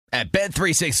At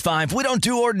Bet365, we don't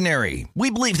do ordinary. We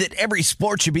believe that every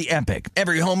sport should be epic.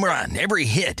 Every home run, every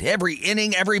hit, every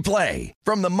inning, every play.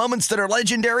 From the moments that are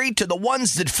legendary to the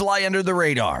ones that fly under the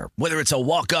radar. Whether it's a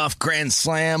walk-off grand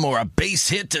slam or a base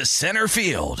hit to center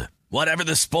field. Whatever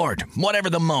the sport, whatever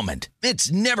the moment.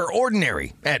 It's never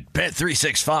ordinary at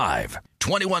Bet365.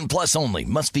 21 plus only.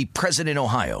 Must be present in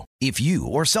Ohio. If you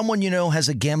or someone you know has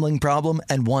a gambling problem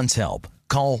and wants help,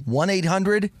 call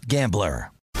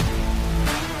 1-800-GAMBLER.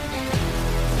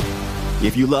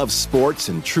 If you love sports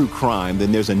and true crime,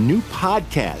 then there's a new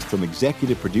podcast from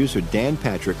executive producer Dan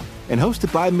Patrick and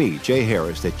hosted by me, Jay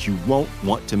Harris, that you won't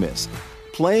want to miss.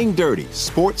 Playing Dirty: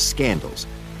 Sports Scandals.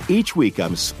 Each week,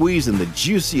 I'm squeezing the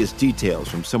juiciest details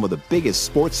from some of the biggest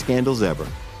sports scandals ever.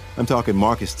 I'm talking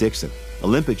Marcus Dixon,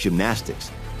 Olympic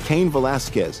gymnastics, Cain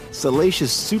Velasquez,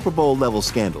 salacious Super Bowl-level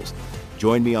scandals.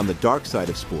 Join me on the dark side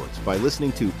of sports by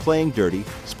listening to Playing Dirty: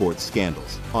 Sports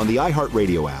Scandals on the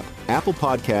iHeartRadio app, Apple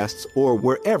Podcasts, or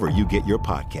wherever you get your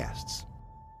podcasts.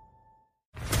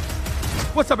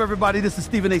 What's up, everybody? This is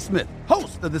Stephen A. Smith,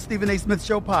 host of the Stephen A. Smith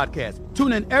Show podcast.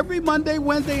 Tune in every Monday,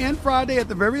 Wednesday, and Friday at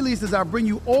the very least as I bring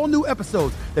you all new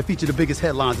episodes that feature the biggest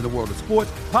headlines in the world of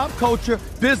sports, pop culture,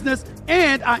 business,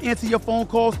 and I answer your phone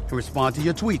calls and respond to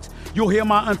your tweets. You'll hear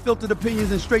my unfiltered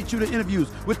opinions and straight-shooter interviews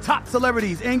with top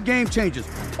celebrities and game changers.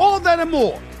 All that and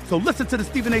more. So listen to the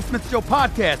Stephen A. Smith Show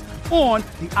podcast on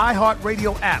the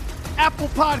iHeartRadio app, Apple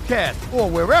Podcasts, or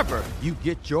wherever you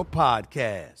get your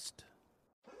podcast.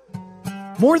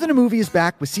 More Than a Movie is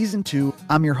back with Season 2.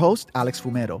 I'm your host, Alex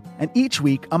Fumero, and each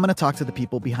week I'm going to talk to the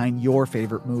people behind your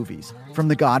favorite movies. From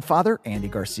The Godfather, Andy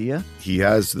Garcia. He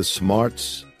has the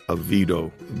smarts of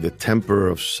Vito, the temper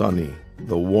of Sonny,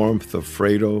 the warmth of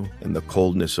Fredo, and the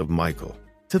coldness of Michael.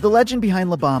 To the legend behind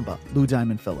La Bamba, Lou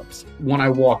Diamond Phillips. When I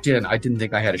walked in, I didn't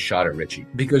think I had a shot at Richie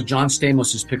because John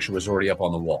Stamos' picture was already up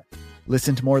on the wall.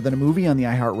 Listen to More Than a Movie on the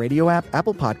iHeartRadio app,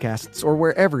 Apple Podcasts, or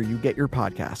wherever you get your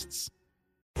podcasts.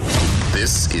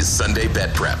 This is Sunday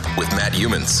Bet Prep with Matt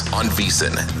Humans on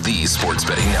VSiN, the Sports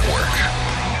Betting Network.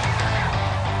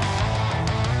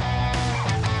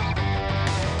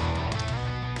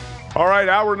 All right,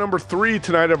 hour number 3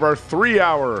 tonight of our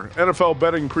 3-hour NFL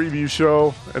betting preview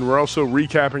show, and we're also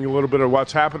recapping a little bit of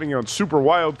what's happening on Super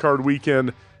Wildcard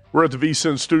Weekend. We're at the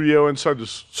VSiN studio inside the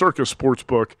Circus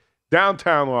Sportsbook,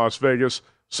 downtown Las Vegas.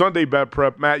 Sunday Bet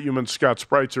Prep, Matt Humans, Scott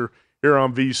Spreitzer here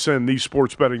on VSiN, the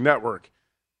Sports Betting Network.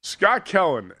 Scott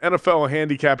Kellen, NFL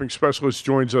handicapping specialist,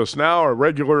 joins us now, a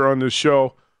regular on this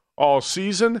show all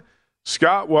season.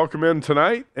 Scott, welcome in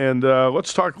tonight, and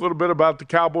let's talk a little bit about the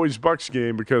Cowboys-Bucks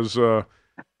game because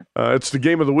it's the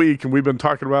game of the week, and we've been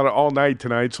talking about it all night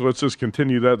tonight. So let's just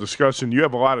continue that discussion. You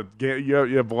have a lot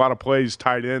of plays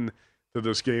tied in to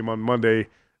this game on Monday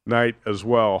night as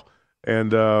well,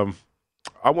 and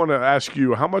I want to ask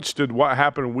you, how much did what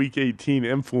happened in Week 18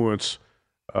 influence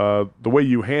the way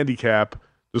you handicap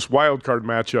this wild card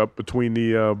matchup between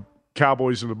the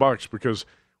Cowboys and the Bucks? Because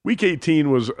Week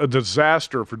 18 was a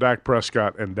disaster for Dak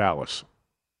Prescott and Dallas.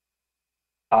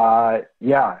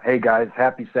 Yeah. Hey, guys.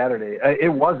 Happy Saturday.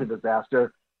 It was a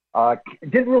disaster.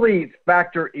 Didn't really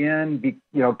factor in,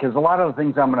 because a lot of the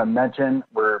things I'm going to mention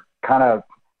were kind of,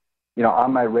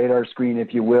 on my radar screen,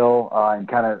 if you will, and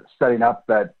kind of setting up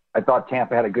that I thought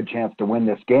Tampa had a good chance to win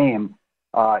this game.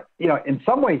 In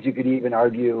some ways you could even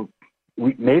argue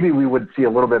maybe we would see a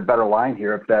little bit better line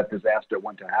here if that disaster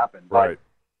went to happen. But,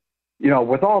 right.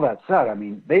 With all that said, I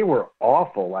mean, they were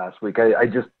awful last week. I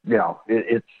just,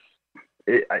 and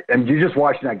you're just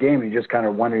watching that game and you're just kind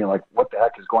of wondering, like, what the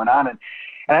heck is going on?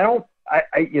 And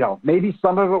maybe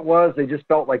some of it was they just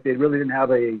felt like they really didn't have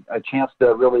a chance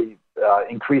to really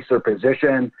increase their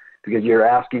position because you're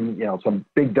asking, some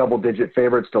big double-digit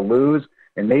favorites to lose.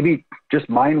 And maybe just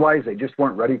mind-wise, they just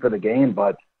weren't ready for the game,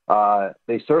 but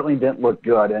they certainly didn't look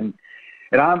good. And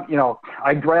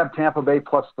I grabbed Tampa Bay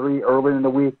 +3 earlier in the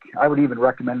week. I would even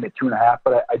recommend it 2.5,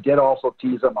 but I did also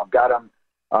tease them. I've got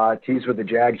them teased with the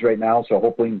Jags right now, so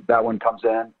hopefully that one comes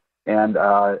in,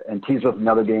 and tease with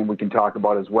another game we can talk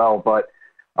about as well. But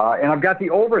and I've got the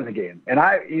over in the game, and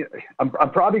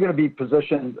I'm probably going to be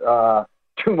positioned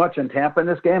too much in Tampa in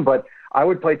this game, but I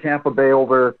would play Tampa Bay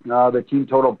over the team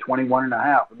total of 21.5.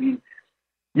 I mean,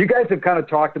 you guys have kind of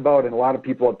talked about, and a lot of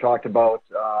people have talked about,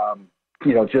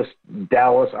 just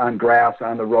Dallas on grass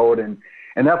on the road, and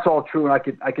that's all true.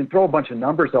 And I can throw a bunch of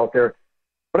numbers out there,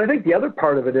 but I think the other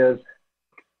part of it is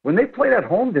when they played at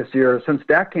home this year, since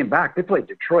Dak came back, they played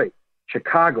Detroit,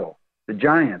 Chicago, the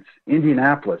Giants,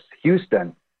 Indianapolis,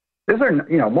 Houston. Those are,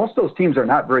 most of those teams are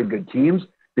not very good teams.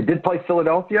 They did play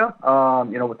Philadelphia,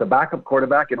 with the backup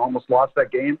quarterback and almost lost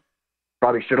that game.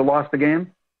 Probably should have lost the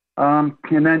game.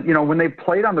 And then, when they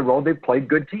played on the road, they played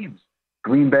good teams.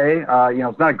 Green Bay,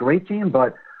 it's not a great team,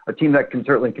 but a team that can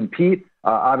certainly compete.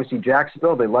 Obviously,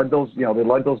 Jacksonville, they led those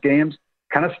games.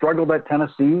 Kind of struggled at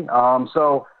Tennessee.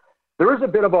 So there is a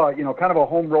bit of a, kind of a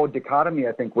home road dichotomy,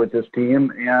 I think, with this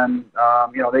team. And,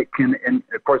 they can, and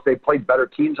of course, they played better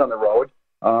teams on the road.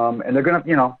 And they're going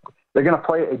to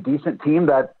play a decent team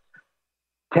that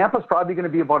Tampa's probably going to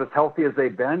be about as healthy as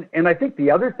they've been. And I think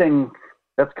the other thing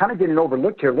that's kind of getting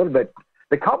overlooked here a little bit,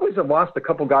 the Cowboys have lost a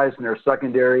couple guys in their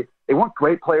secondary. They weren't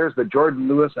great players, but Jordan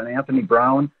Lewis and Anthony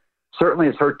Brown certainly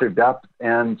has hurt their depth.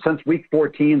 And since week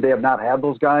 14, they have not had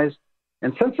those guys.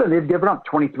 And since then, they've given up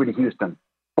 23 to Houston,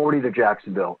 40 to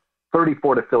Jacksonville,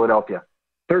 34 to Philadelphia,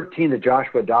 13 to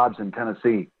Joshua Dobbs in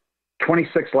Tennessee,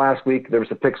 26 last week. There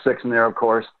was a pick 6 in there, of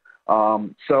course.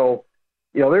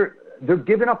 They're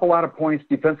giving up a lot of points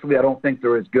defensively. I don't think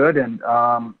they're as good. And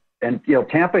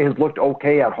Tampa has looked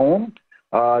okay at home.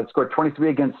 Scored 23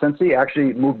 against Cincy.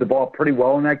 Actually moved the ball pretty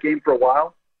well in that game for a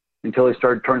while until they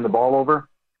started turning the ball over.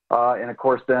 And of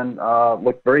course, then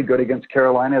looked very good against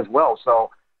Carolina as well.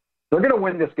 So they're going to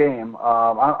win this game.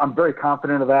 I'm very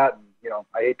confident of that.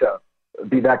 I hate to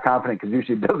be that confident because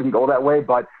usually it doesn't go that way.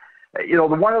 But the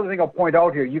one other thing I'll point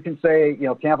out here, you can say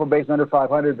Tampa Bay's under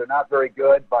 500. They're not very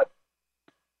good, but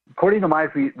according to my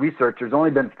research, there's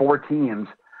only been 4 teams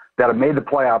that have made the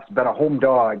playoffs, been a home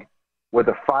dog with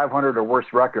a 500 or worse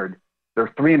record.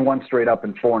 They're 3-1 straight up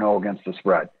and 4-0 against the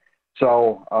spread.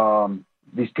 So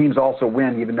these teams also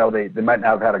win, even though they might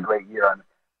not have had a great year. And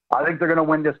I think they're going to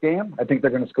win this game. I think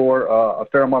they're going to score a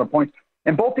fair amount of points.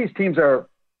 And both these teams are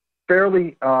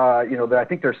fairly, I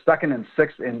think they're second and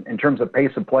sixth in terms of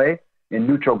pace of play in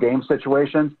neutral game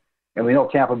situations. And we know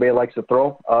Tampa Bay likes to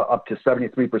throw up to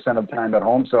 73% of the time at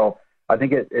home. So I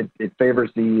think it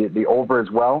favors the over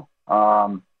as well.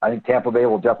 I think Tampa Bay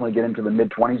will definitely get into the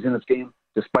mid-20s in this game,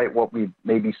 despite what we've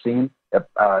maybe seen,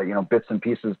 bits and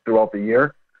pieces throughout the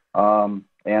year.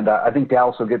 And I think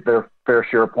Dallas will get their fair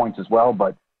share of points as well.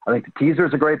 But I think the teaser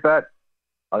is a great bet.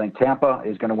 I think Tampa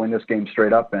is going to win this game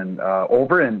straight up and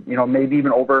over, and maybe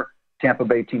even over Tampa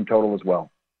Bay team total as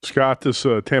well. Scott, this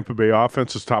Tampa Bay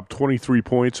offense has topped 23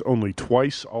 points only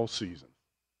twice all season.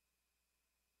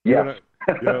 Yeah.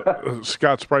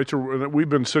 Scott Spreitzer, we've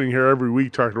been sitting here every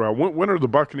week talking about when are the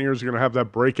Buccaneers going to have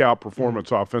that breakout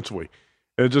performance offensively?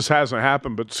 And it just hasn't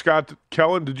happened. But Scott,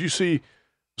 Kellen, did you see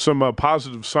some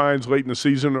positive signs late in the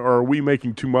season, or are we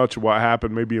making too much of what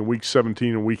happened maybe in Week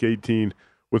 17 and Week 18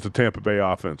 with the Tampa Bay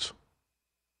offense?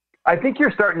 I think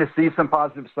you're starting to see some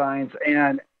positive signs.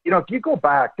 And, if you go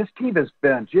back, this team has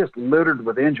been just littered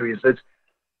with injuries.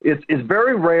 It's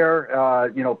very rare,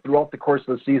 throughout the course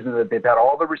of the season that they've had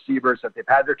all the receivers, that they've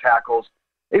had their tackles.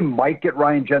 They might get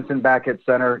Ryan Jensen back at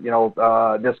center,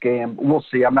 this game. We'll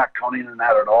see. I'm not counting on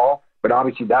that at all, but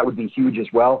obviously that would be huge as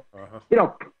well.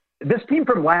 This team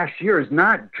from last year is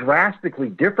not drastically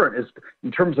different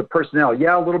in terms of personnel.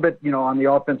 Yeah, a little bit, on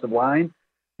the offensive line,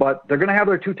 but they're going to have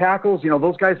their 2 tackles.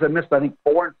 Those guys have missed, I think,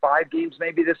 4 and 5 games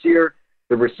maybe this year.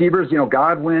 The receivers,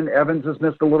 Godwin, Evans has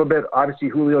missed a little bit. Obviously,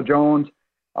 Julio Jones.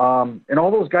 And all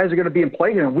those guys are going to be in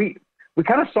play here. And we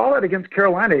kind of saw that against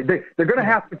Carolina. They're going to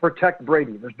have to protect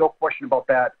Brady. There's no question about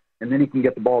that. And then he can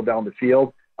get the ball down the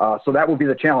field. So that will be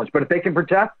the challenge. But if they can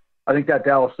protect, I think that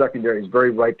Dallas secondary is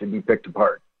very ripe to be picked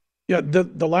apart. Yeah,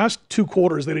 the last 2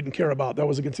 quarters they didn't care about. That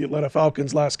was against the Atlanta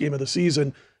Falcons last game of the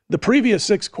season. The previous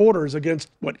 6 quarters against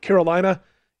Carolina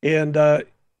and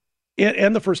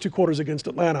the first 2 quarters against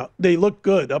Atlanta, they looked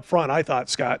good up front, I thought,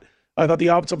 Scott. I thought the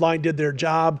offensive line did their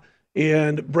job,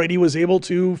 and Brady was able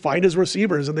to find his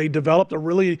receivers, and they developed a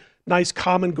really nice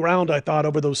common ground, I thought,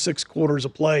 over those 6 quarters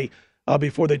of play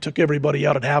before they took everybody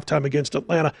out at halftime against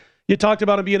Atlanta. You talked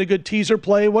about it being a good teaser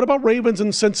play. What about Ravens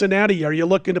and Cincinnati? Are you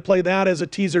looking to play that as a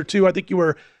teaser too? I think you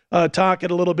were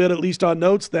talking a little bit, at least on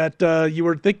notes, that you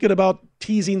were thinking about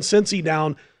teasing Cincy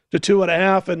down to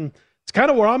 2.5, and it's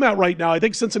kind of where I'm at right now. I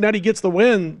think Cincinnati gets the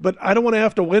win, but I don't want to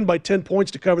have to win by 10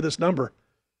 points to cover this number.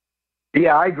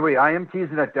 Yeah, I agree. I am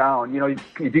teasing it down.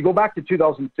 If you go back to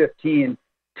 2015,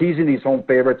 teasing these home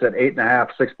favorites at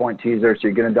 8.5, 6-point teasers, so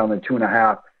you're getting down to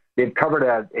 2.5. They've covered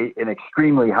at an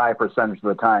extremely high percentage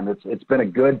of the time. It's been a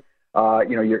good,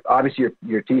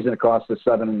 you're teasing across the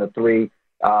 7 and the 3,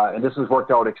 and this has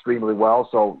worked out extremely well.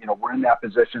 So, we're in that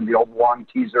position, the old long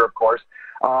teaser, of course.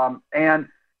 And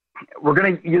we're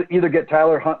going to either get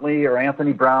Tyler Huntley or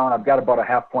Anthony Brown. I've got about a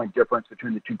half-point difference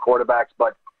between the 2 quarterbacks,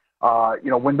 but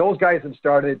when those guys have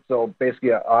started, so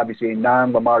basically, obviously, a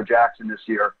non-Lamar Jackson this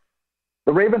year,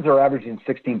 the Ravens are averaging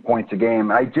 16 points a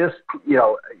game. I just, you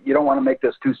don't want to make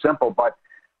this too simple, but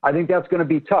I think that's going to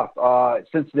be tough.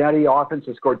 Cincinnati offense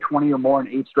has scored 20 or more in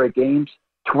 8 straight games.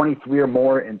 23 or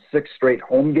more in 6 straight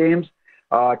home games.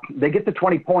 They get to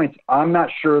 20 points. I'm not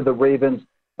sure the Ravens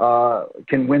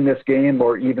can win this game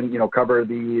or even, cover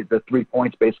the 3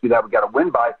 points basically that we got to win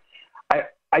by.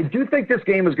 I do think this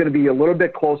game is going to be a little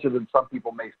bit closer than some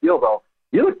people may feel, though.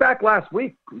 You look back last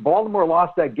week, Baltimore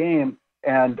lost that game,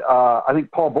 and I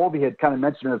think Paul Bovey had kind of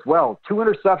mentioned it as well. 2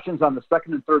 interceptions on the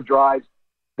second and third drives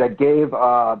that gave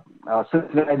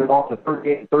Cincinnati the ball to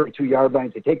 38 and 32-yard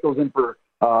lines. They take those in for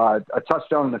a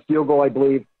touchdown and a field goal, I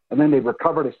believe, and then they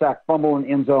recovered a sack fumble in the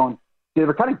end zone. They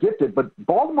were kind of gifted, but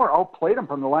Baltimore outplayed them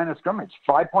from the line of scrimmage.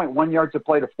 5.1 yards a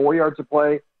play to 4 yards a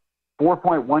play,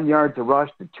 4.1 yards a rush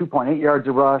to 2.8 yards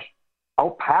a rush.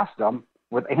 Outpassed them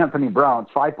with Anthony Brown,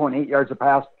 5.8 yards a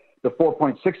pass to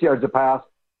 4.6 yards a pass.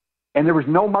 And there was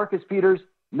no Marcus Peters,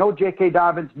 no J.K.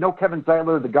 Dobbins, no Kevin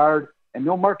Zeitler, the guard, and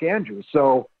no Mark Andrews.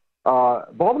 So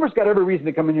Baltimore's got every reason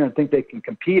to come in here and think they can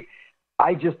compete.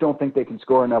 I just don't think they can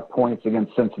score enough points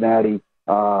against Cincinnati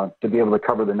to be able to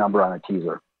cover the number on a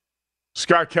teaser.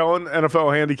 Scott Kellen,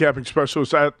 NFL handicapping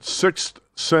specialist at Sixth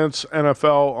Sense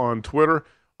NFL on Twitter.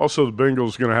 Also, the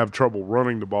Bengals going to have trouble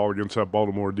running the ball against that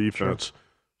Baltimore defense.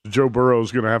 Sure. Joe Burrow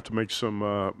is going to have to make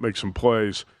some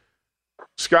plays.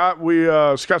 Scott,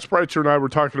 Scott Spreitzer and I were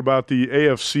talking about the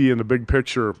AFC in the big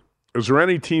picture. Is there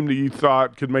any team that you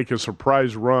thought could make a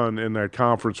surprise run in that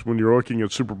conference when you're looking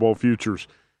at Super Bowl futures?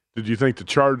 Did you think the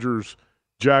Chargers,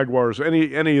 Jaguars,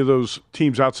 any of those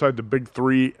teams outside the big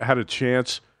three had a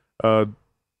chance to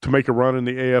make a run in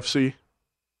the AFC?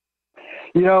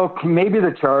 Maybe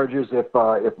the Chargers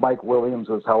if Mike Williams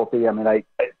was healthy. I mean, I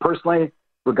personally,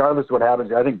 regardless of what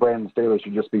happens, I think Brandon Staley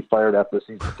should just be fired after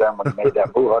season 10 when he made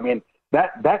that move. I mean,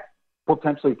 that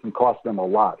potentially can cost them a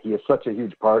lot. He is such a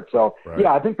huge part. So, right.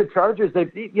 Yeah, I think the Chargers,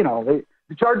 the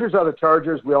Chargers are the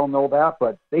Chargers. We all know that,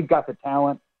 but they've got the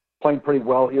talent, playing pretty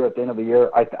well here at the end of the year.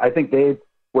 I think they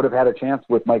would have had a chance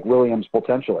with Mike Williams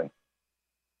potentially.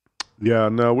 Yeah,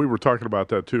 no, we were talking about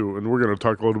that too, and we're going to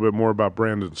talk a little bit more about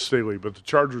Brandon Staley. But the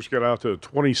Chargers got out to a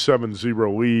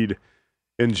 27-0 lead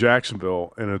in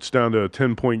Jacksonville, and it's down to a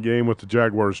 10-point game with the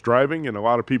Jaguars driving, and a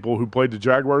lot of people who played the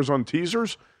Jaguars on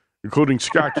teasers, including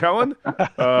Scott Kellen,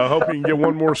 hoping you can get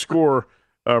one more score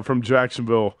from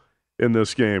Jacksonville in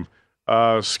this game.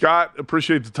 Scott,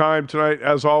 appreciate the time tonight,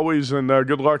 as always, and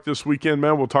good luck this weekend,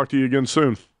 man. We'll talk to you again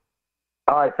soon.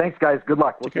 All right, thanks, guys. Good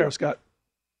luck. Take care, Scott.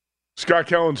 Scott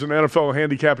Kellen's an NFL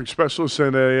handicapping specialist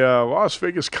and a Las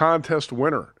Vegas contest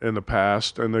winner in the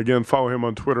past. And, again, follow him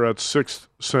on Twitter at Sixth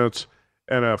Sense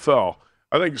NFL.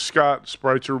 I think Scott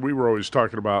Spreitzer, we were always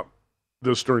talking about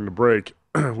this during the break.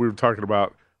 We were talking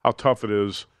about how tough it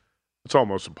is. It's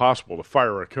almost impossible to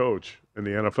fire a coach in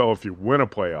the NFL if you win a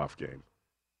playoff game.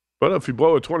 But if you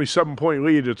blow a 27-point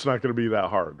lead, it's not going to be that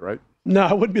hard, right? No,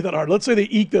 it wouldn't be that hard. Let's say they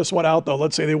eke this one out, though.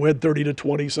 Let's say they win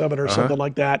 30-27 or something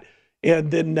like that.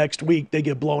 And then next week they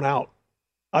get blown out.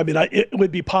 I mean, it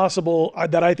would be possible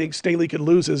that I think Staley could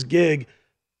lose his gig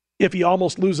if he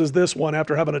almost loses this one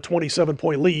after having a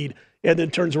 27-point lead and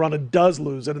then turns around and does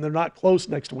lose it, and they're not close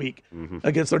next week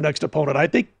against their next opponent. I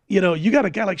think, you got a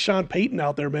guy like Sean Payton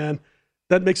out there, man.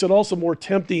 That makes it also more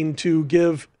tempting to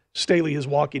give Staley his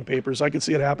walking papers. I can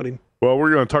see it happening. Well,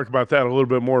 we're going to talk about that a little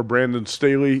bit more. Brandon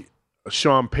Staley,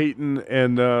 Sean Payton,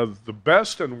 and the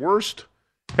best and worst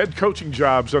head coaching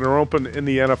jobs that are open in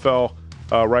the NFL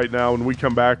right now. When we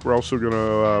come back, we're also going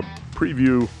to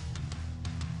preview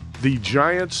the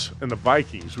Giants and the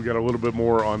Vikings. We got a little bit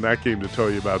more on that game to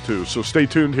tell you about, too. So stay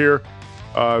tuned here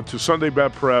to Sunday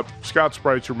Bet Prep. Scott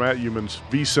Spreitzer, Matt Youmans,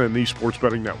 VSiN, the Sports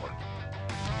Betting Network.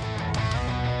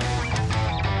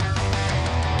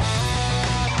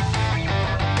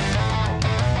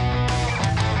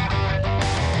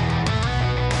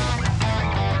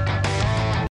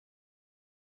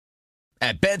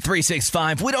 At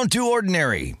Bet365, we don't do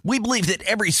ordinary. We believe that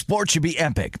every sport should be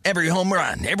epic. Every home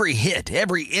run, every hit,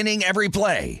 every inning, every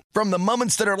play. From the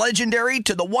moments that are legendary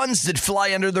to the ones that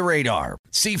fly under the radar.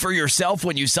 See for yourself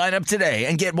when you sign up today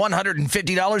and get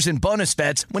 $150 in bonus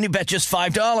bets when you bet just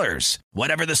 $5.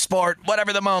 Whatever the sport,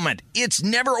 whatever the moment, it's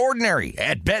never ordinary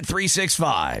at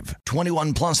Bet365.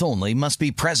 21 plus only. Must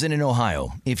be present in Ohio.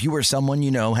 If you or someone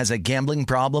you know has a gambling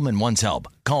problem and wants help,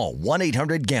 call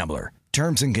 1-800-GAMBLER.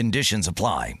 Terms and conditions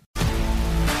apply.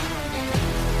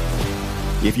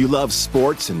 If you love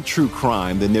sports and true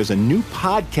crime, then there's a new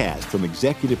podcast from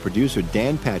executive producer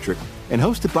Dan Patrick and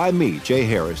hosted by me, Jay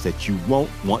Harris, that you won't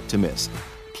want to miss.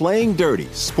 Playing Dirty: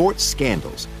 Sports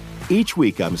Scandals. Each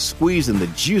week, I'm squeezing the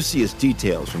juiciest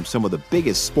details from some of the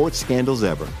biggest sports scandals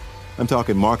ever. I'm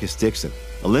talking Marcus Dixon,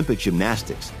 Olympic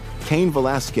gymnastics, Cain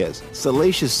Velasquez,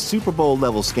 salacious Super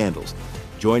Bowl-level scandals.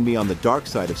 Join me on the dark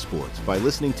side of sports by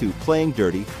listening to Playing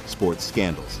Dirty Sports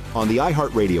Scandals on the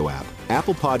iHeartRadio app,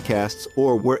 Apple Podcasts,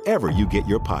 or wherever you get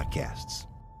your podcasts.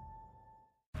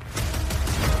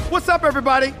 What's up,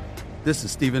 everybody? This is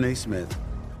Stephen A. Smith.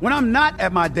 When I'm not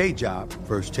at my day job,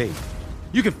 First Take,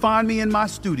 you can find me in my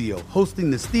studio hosting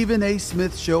the Stephen A.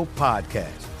 Smith Show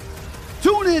podcast.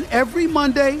 Tune in every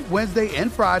Monday, Wednesday,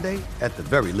 and Friday, at the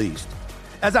very least,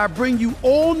 as I bring you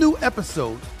all new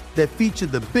episodes that feature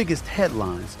the biggest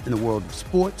headlines in the world of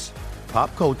sports,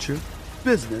 pop culture,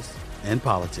 business, and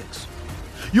politics.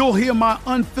 You'll hear my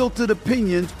unfiltered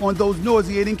opinions on those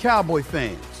nauseating Cowboy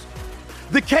fans,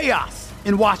 the chaos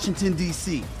in Washington,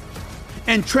 D.C.,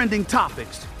 and trending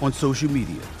topics on social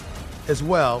media, as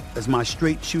well as my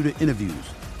straight shooter interviews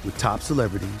with top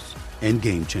celebrities and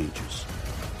game changers.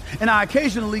 And I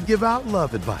occasionally give out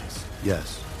love advice.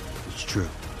 Yes, it's true.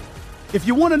 If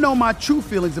you want to know my true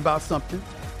feelings about something,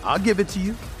 I'll give it to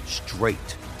you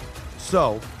straight.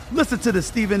 So listen to the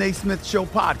Stephen A. Smith Show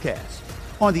podcast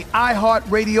on the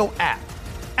iHeartRadio app,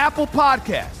 Apple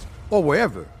Podcasts, or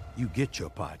wherever you get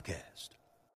your podcast.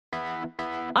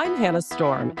 I'm Hannah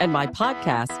Storm, and my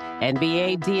podcast,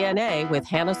 NBA DNA with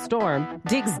Hannah Storm,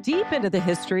 digs deep into the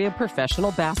history of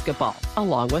professional basketball,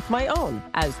 along with my own,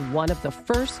 as one of the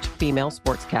first female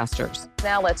sportscasters.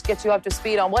 Now let's get you up to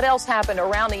speed on what else happened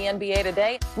around the NBA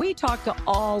today. We talk to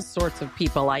all sorts of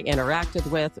people I interacted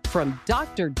with, from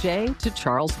Dr. J to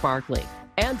Charles Barkley,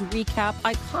 and recap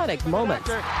iconic moments.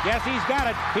 Yes, he's got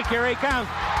it. Here he comes.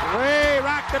 Way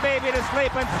rock the baby to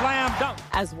sleep and slam dunk.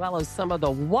 As well as some of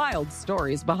the wild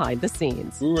stories behind the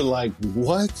scenes. We were like,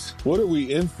 what? What are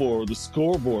we in for? The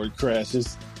scoreboard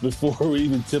crashes before we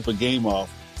even tip a game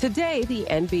off. Today, the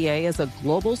NBA is a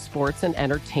global sports and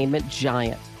entertainment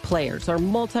giant. Players are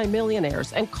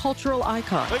multimillionaires and cultural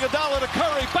icons. Iguodala to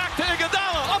Curry, back to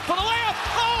Iguodala, up for the layup.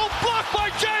 Oh, blocked by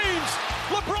James.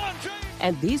 LeBron James.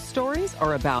 And these stories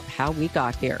are about how we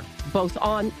got here, both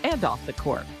on and off the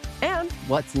court. And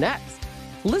what's next?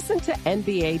 Listen to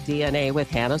NBA DNA with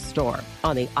Hannah Storm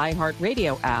on the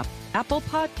iHeartRadio app, Apple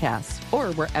Podcasts,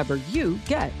 or wherever you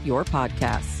get your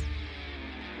podcasts.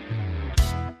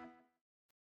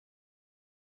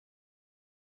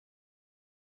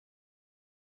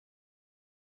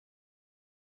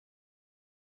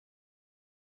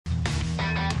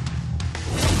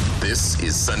 This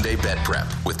is Sunday Bet Prep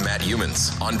with Matt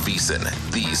Humans on VSiN,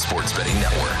 the Sports Betting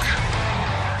Network.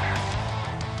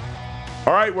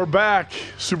 All right, we're back.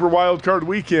 Super Wild Card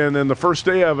Weekend, and the first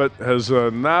day of it has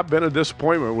not been a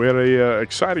disappointment. We had a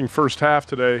exciting first half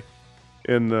today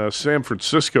in San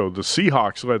Francisco. The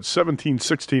Seahawks led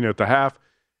 17-16 at the half,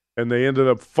 and they ended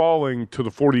up falling to the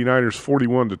 49ers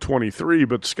 41-23.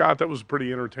 But, Scott, that was a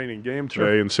pretty entertaining game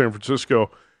today in San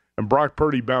Francisco, and Brock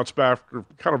Purdy bounced back after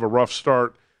kind of a rough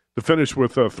start to finish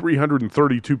with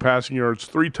 332 passing yards,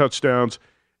 3 touchdowns.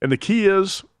 And the key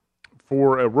is,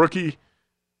 for a rookie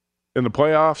in the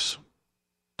playoffs,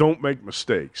 don't make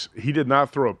mistakes. He did not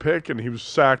throw a pick, and he was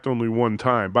sacked only one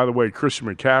time. By the way,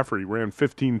 Christian McCaffrey ran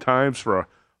 15 times for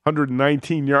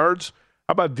 119 yards.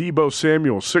 How about Deebo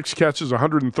Samuel? 6 catches,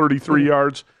 133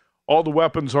 yards. All the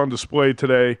weapons on display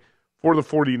today for the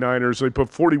 49ers. They put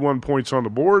 41 points on the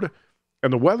board,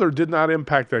 and the weather did not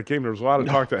impact that game. There was a lot of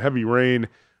talk that heavy rain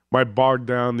might bog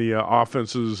down the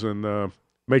offenses and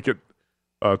make it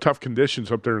tough conditions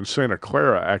up there in Santa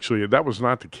Clara. Actually, that was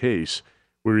not the case,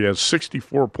 where he has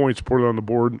 64 points put on the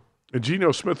board. And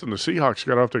Geno Smith and the Seahawks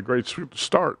got off to a great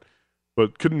start,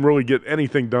 but couldn't really get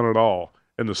anything done at all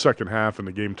in the second half, and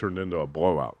the game turned into a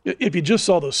blowout. If you just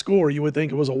saw the score, you would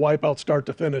think it was a wipeout start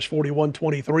to finish,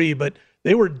 41-23, but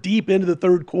they were deep into the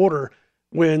third quarter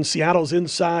when Seattle's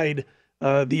inside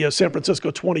the San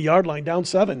Francisco 20-yard line, down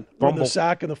 7 with the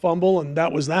sack and the fumble, and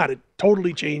that was that. It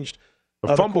totally changed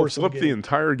the fumble flipped the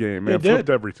entire game. It flipped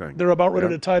everything. They're about ready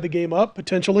to tie the game up,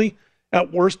 potentially.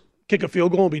 At worst, kick a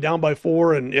field goal and be down by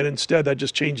 4, and instead that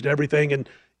just changed everything. And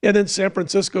then San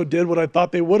Francisco did what I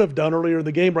thought they would have done earlier in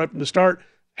the game right from the start,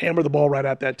 hammer the ball right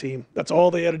at that team. That's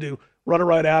all they had to do, run it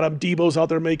right at them. Deebo's out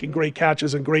there making great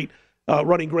catches and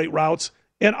running great routes.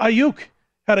 And Ayuk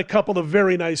had a couple of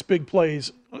very nice big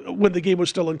plays when the game was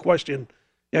still in question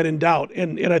and in doubt.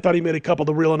 And I thought he made a couple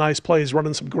of real nice plays,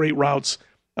 running some great routes.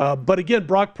 But again,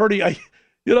 Brock Purdy,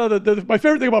 my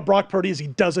favorite thing about Brock Purdy is he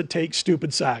doesn't take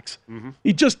stupid sacks. Mm-hmm.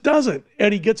 He just doesn't.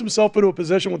 And he gets himself into a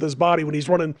position with his body when he's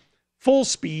running full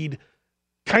speed,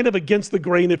 kind of against the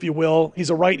grain, if you will. He's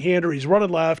a right-hander. He's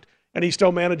running left, and he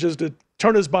still manages to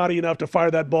turn his body enough to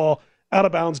fire that ball out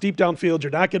of bounds, deep downfield.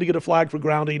 You're not going to get a flag for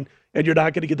grounding, and you're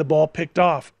not going to get the ball picked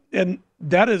off. And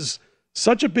that is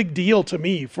such a big deal to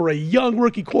me for a young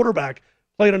rookie quarterback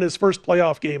playing in his first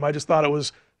playoff game. I just thought it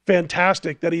was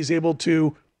fantastic that he's able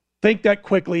to think that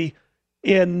quickly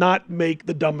and not make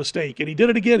the dumb mistake. And he did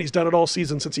it again. He's done it all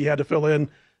season since he had to fill in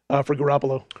for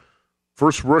Garoppolo.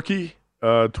 First rookie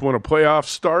to win a playoff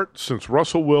start since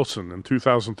Russell Wilson in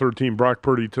 2013. Brock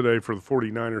Purdy today for the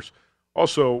 49ers.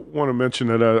 Also want to mention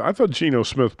that I thought Geno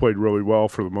Smith played really well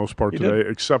for the most part today,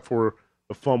 except for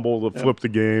the fumble that flipped the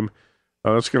game.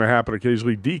 That's going to happen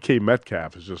occasionally. DK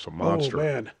Metcalf is just a monster. Oh,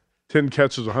 man. 10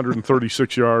 catches,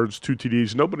 136 yards, 2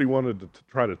 TDs. Nobody wanted to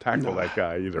try to tackle that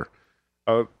guy either.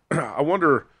 I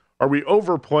wonder, are we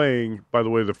overplaying, by the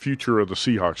way, the future of the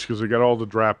Seahawks? Because they got all the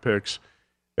draft picks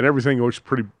and everything looks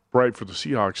pretty bright for the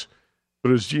Seahawks.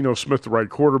 But is Geno Smith the right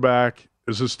quarterback?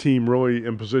 Is this team really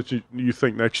in position, you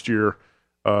think, next year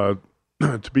to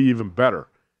be even better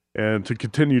and to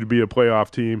continue to be a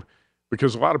playoff team?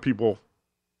 Because a lot of people,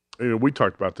 we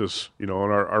talked about this, on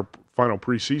our final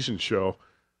preseason show.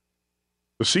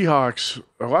 The Seahawks,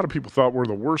 a lot of people thought were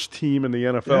the worst team in the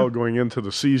NFL going into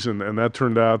the season, and that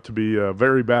turned out to be a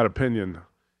very bad opinion.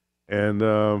 And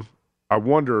I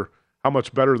wonder how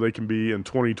much better they can be in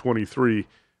 2023.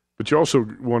 But you also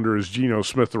wonder, is Geno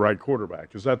Smith the right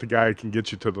quarterback? Is that the guy who can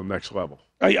get you to the next level?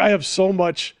 I have so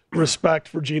much respect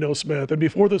for Geno Smith. And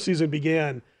before the season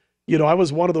began, I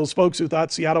was one of those folks who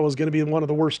thought Seattle was going to be one of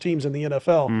the worst teams in the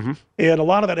NFL. Mm-hmm. And a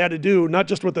lot of that had to do not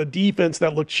just with the defense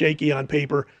that looked shaky on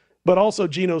paper, but also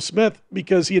Geno Smith,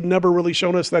 because he had never really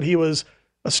shown us that he was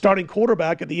a starting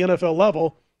quarterback at the NFL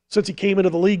level since he came into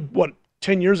the league,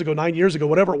 9 years ago,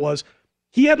 whatever it was.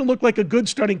 He hadn't looked like a good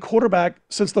starting quarterback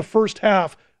since the first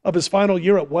half of his final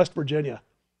year at West Virginia.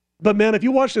 But, man, if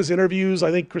you watched his interviews, I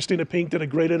think Christina Pink did a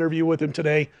great interview with him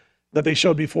today that they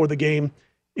showed before the game.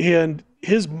 And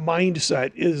his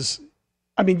mindset is,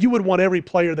 you would want every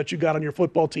player that you got on your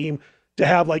football team to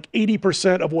have like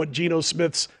 80% of what Geno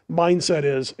Smith's mindset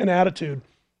is and attitude.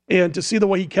 And to see the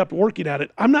way he kept working at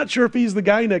it, I'm not sure if he's the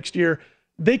guy next year.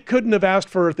 They couldn't have asked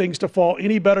for things to fall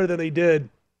any better than they did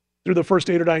through the first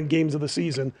 8 or 9 games of the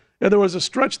season. And there was a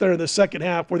stretch there in the second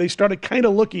half where they started kind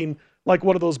of looking like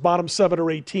one of those bottom 7 or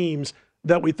 8 teams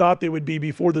that we thought they would be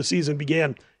before the season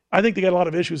began. I think they got a lot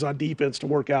of issues on defense to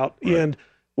work out. Right. And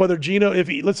whether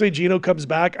let's say Geno comes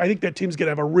back, I think that team's going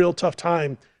to have a real tough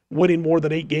time winning more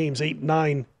than 8 games, 8,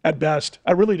 9 at best.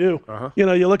 I really do. Uh-huh.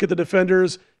 You look at the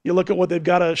defenders, you look at what they've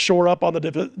got to shore up on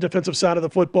the defensive side of the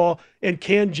football, and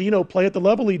can Geno play at the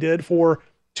level he did for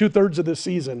 2/3 of this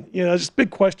season? Just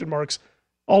big question marks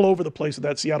all over the place with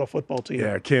that Seattle football team.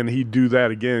 Yeah, can he do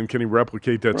that again? Can he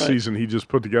replicate that season he just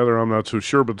put together? I'm not so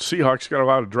sure. But the Seahawks got a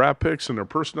lot of draft picks in their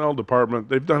personnel department.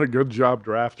 They've done a good job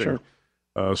drafting.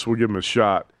 Sure. So we'll give them a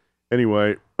shot.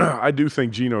 Anyway, I do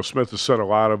think Geno Smith has said a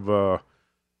lot of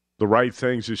the right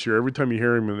things this year. Every time you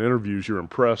hear him in interviews, you're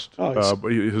impressed.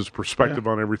 His perspective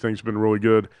on everything's been really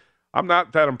good. I'm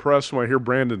not that impressed when I hear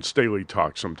Brandon Staley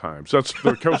talk sometimes. That's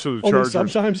the coach of the Chargers.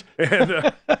 Sometimes.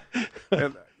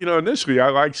 And initially I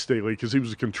liked Staley because he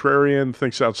was a contrarian,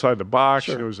 thinks outside the box.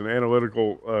 Sure. He was an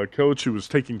analytical coach who was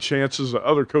taking chances that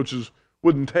other coaches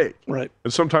wouldn't take. Right.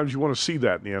 And sometimes you want to see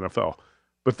that in the NFL.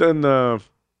 But then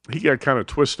he got kind of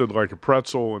twisted like a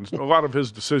pretzel, and a lot of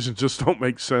his decisions just don't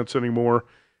make sense anymore.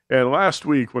 And last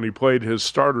week when he played his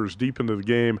starters deep into the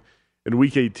game in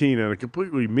Week 18 in a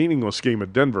completely meaningless game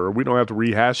at Denver, we don't have to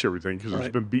rehash everything because it's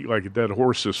been beat like a dead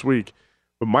horse this week.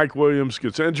 But Mike Williams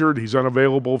gets injured. He's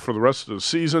unavailable for the rest of the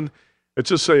season. It's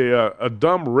just a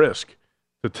dumb risk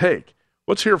to take.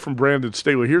 Let's hear from Brandon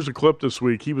Staley. Here's a clip this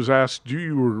week. He was asked, do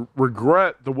you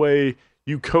regret the way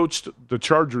you coached the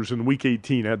Chargers in Week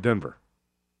 18 at Denver?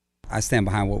 I stand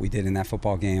behind what we did in that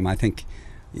football game. I think,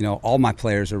 all my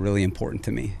players are really important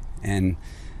to me. And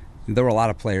there were a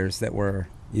lot of players that were,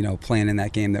 playing in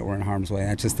that game that were in harm's way.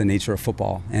 That's just the nature of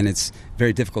football. And it's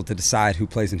very difficult to decide who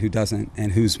plays and who doesn't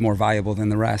and who's more valuable than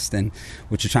the rest. And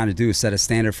what you're trying to do is set a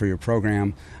standard for your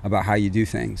program about how you do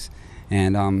things.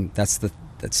 And that's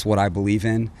what I believe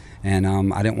in. And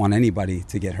I didn't want anybody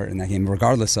to get hurt in that game,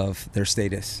 regardless of their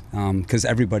status, because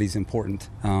everybody's important.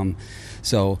 We're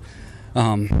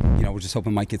just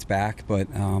hoping Mike gets back. But,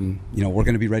 we're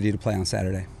going to be ready to play on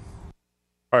Saturday.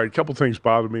 All right, a couple things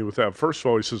bothered me with that. First of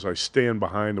all, he says, I stand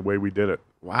behind the way we did it.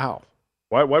 Wow.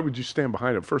 Why would you stand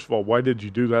behind it? First of all, why did you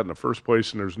do that in the first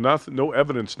place? And there's no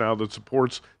evidence now that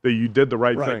supports that you did the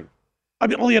right thing.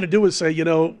 All you had to do was say,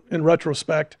 in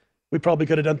retrospect, we probably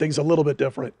could have done things a little bit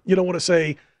different. You don't want to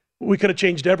say we could have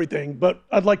changed everything, but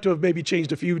I'd like to have maybe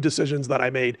changed a few decisions that I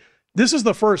made. This is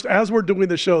the first, as we're doing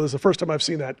the show, this is the first time I've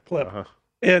seen that clip. Uh-huh.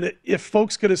 And if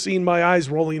folks could have seen my eyes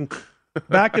rolling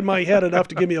back in my head enough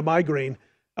to give me a migraine,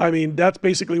 that's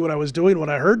basically what I was doing when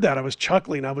I heard that. I was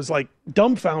chuckling. I was like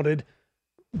dumbfounded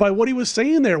by what he was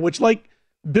saying there, which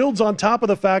builds on top of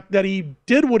the fact that he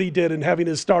did what he did in having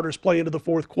his starters play into the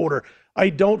fourth quarter. I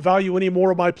don't value any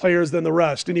more of my players than the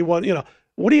rest. Anyone,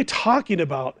 what are you talking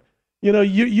about?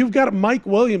 You've got Mike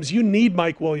Williams. You need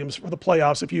Mike Williams for the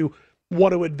playoffs if you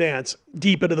want to advance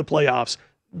deep into the playoffs.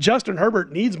 Justin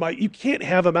Herbert needs Mike. You can't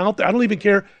have him out there. I don't even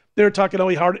care. They're talking,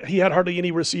 he had hardly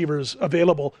any receivers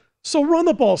available. So run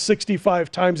the ball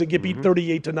 65 times and get beat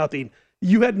 38-0.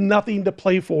 You had nothing to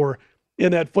play for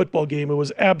in that football game. It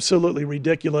was absolutely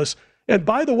ridiculous. And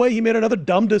by the way, he made another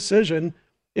dumb decision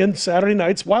in Saturday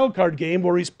night's wildcard game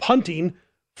where he's punting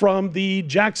from the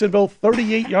Jacksonville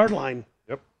 38-yard line.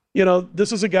 Yep.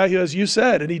 This is a guy who, as you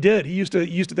said, and he did, he used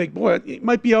to think, boy, it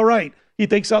might be all right. He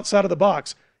thinks outside of the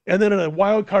box. And then in a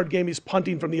wild card game, he's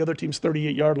punting from the other team's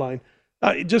 38-yard line.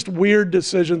 Just weird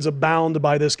decisions abound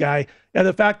by this guy. And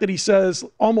the fact that he says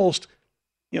almost,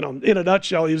 in a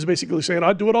nutshell, he was basically saying,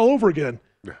 I'd do it all over again.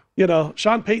 Yeah.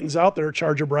 Sean Payton's out there,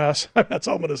 Charger brass. That's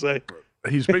all I'm going to say.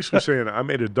 He's basically saying, I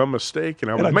made a dumb mistake,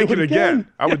 and I would make it again.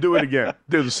 I would do it again.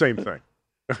 Do the same thing.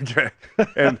 Okay.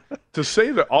 And to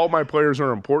say that all my players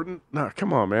are important, no,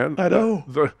 come on, man. I know.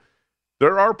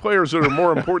 There are players that are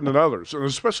more important than others, and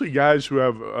especially guys who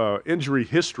have injury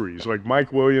histories like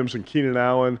Mike Williams and Keenan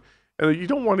Allen. And you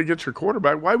don't want to get your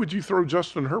quarterback. Why would you throw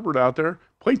Justin Herbert out there?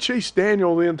 Play Chase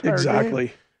Daniel the entire game.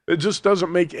 It just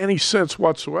doesn't make any sense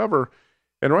whatsoever.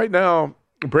 And right now,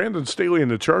 Brandon Staley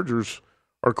and the Chargers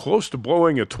are close to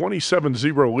blowing a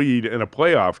 27-0 lead in a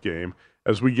playoff game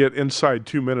as we get inside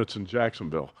 2 minutes in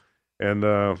Jacksonville.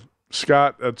 And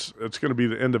Scott, it's going to be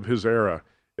the end of his era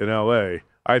in L.A.,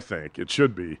 I think. It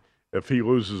should be, if he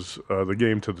loses the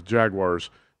game to the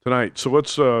Jaguars tonight. So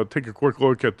let's take a quick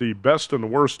look at the best and the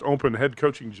worst open head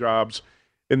coaching jobs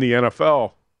in the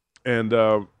NFL. And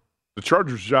the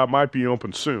Chargers' job might be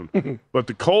open soon. But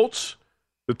the Colts,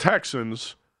 the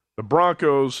Texans, the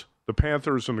Broncos, the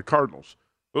Panthers, and the Cardinals,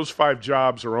 those 5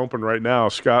 jobs are open right now.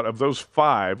 Scott, of those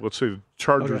 5, let's say the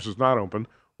Chargers is not open,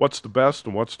 what's the best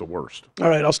and what's the worst? All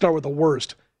right, I'll start with the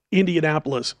worst.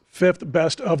 Indianapolis, 5th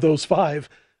best of those 5,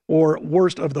 or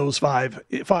worst of those 5.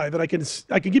 And I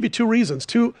can give you 2 reasons,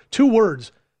 two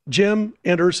words: Jim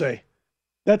and Irsay.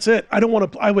 That's it.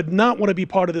 I would not want to be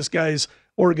part of this guy's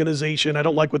organization. I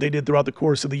don't like what they did throughout the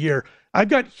course of the year. I've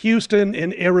got Houston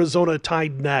and Arizona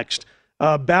tied next.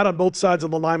 Bad on both sides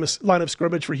of the line of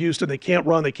scrimmage for Houston. They can't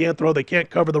run, they can't throw, they can't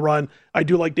cover the run. I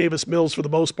do like Davis Mills for the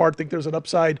most part. I think there's an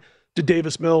upside to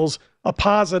Davis Mills. A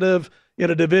positive in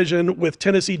a division with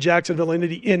Tennessee, Jacksonville, and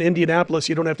in Indianapolis.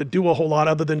 You don't have to do a whole lot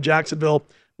other than Jacksonville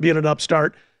being an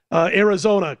upstart.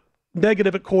 Arizona,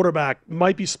 negative at quarterback,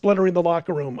 might be splintering the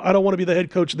locker room. I don't want to be the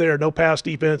head coach there. No pass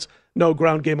defense, no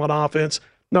ground game on offense.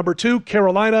 Number 2,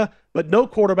 Carolina, but no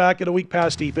quarterback and a weak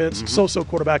pass defense. So-so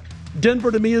quarterback.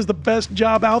 Denver, to me, is the best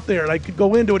job out there. And I could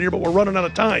go into it here, but we're running out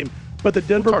of time. But the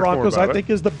Denver Broncos, I think,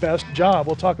 is the best job.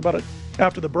 We'll talk about it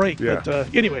after the break. Yeah.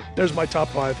 But anyway, there's my top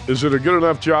 5. Is it a good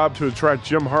enough job to attract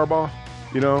Jim Harbaugh?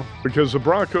 Because the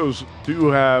Broncos do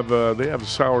have they have a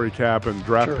salary cap and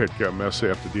draft pick mess they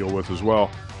have to deal with as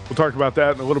well. We'll talk about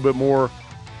that and a little bit more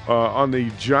on the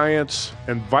Giants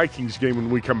and Vikings game when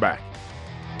we come back.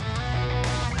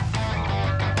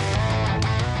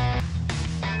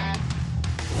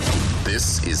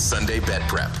 This is Sunday Bet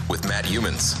Prep with Matt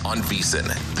Humans on VSiN,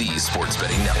 the Sports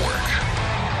Betting Network.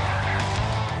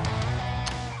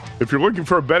 If you're looking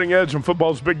for a betting edge on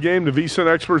football's big game, the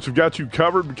VSiN experts have got you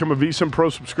covered. Become a VSiN Pro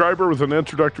subscriber with an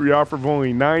introductory offer of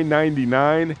only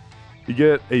 $9.99. You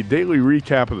get a daily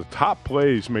recap of the top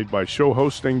plays made by show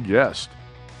host and guest.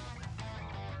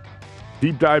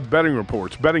 Deep dive betting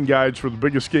reports, betting guides for the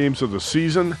biggest games of the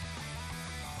season,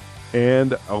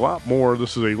 and a lot more.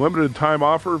 This is a limited time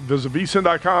offer. Visit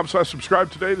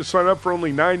vsin.com/subscribe today to sign up for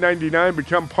only $9.99.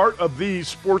 Become part of the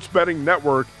Sports Betting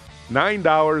Network.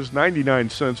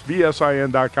 $9.99.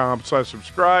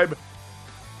 vsin.com/subscribe.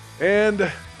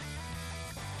 And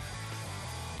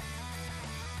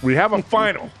we have a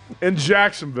final in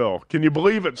Jacksonville. Can you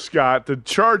believe it, Scott? The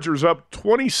Chargers up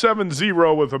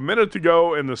 27-0 with a minute to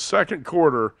go in the second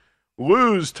quarter.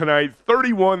 Lose tonight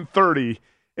 31-30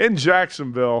 in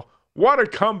Jacksonville. What a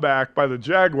comeback by the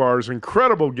Jaguars.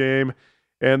 Incredible game.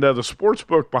 And the sports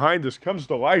book behind us comes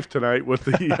to life tonight with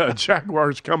the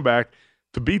Jaguars comeback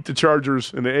to beat the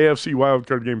Chargers in the AFC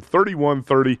wildcard game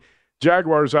 31-30.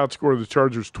 Jaguars outscored the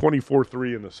Chargers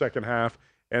 24-3 in the second half.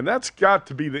 And that's got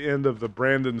to be the end of the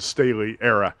Brandon Staley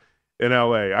era in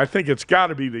L.A. I think it's got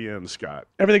to be the end, Scott.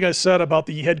 Everything I said about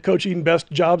the head coaching best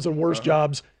jobs and worst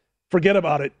jobs, forget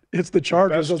about it. It's the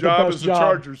Chargers. The best job.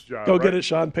 Chargers job. Go get it,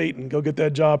 Sean Payton. Go get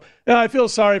that job. And I feel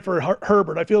sorry for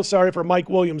Herbert. I feel sorry for Mike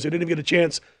Williams, who didn't even get a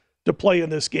chance to play in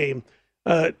this game.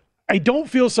 I I don't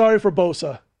feel sorry for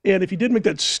Bosa. And if he did make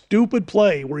that stupid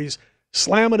play where he's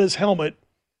slamming his helmet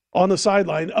on the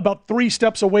sideline, about 3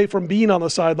 steps away from being on the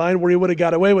sideline where he would have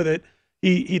got away with it,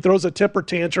 he throws a temper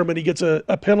tantrum and he gets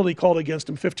a penalty called against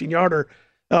him, 15-yarder,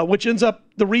 which ends up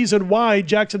the reason why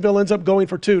Jacksonville ends up going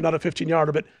for 2, not a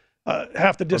 15-yarder, but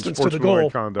half the distance to the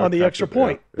goal on the extra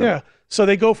point. Yeah. So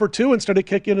they go for 2 instead of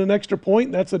kicking an extra point,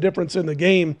 and that's the difference in the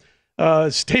game.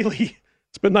 Staley,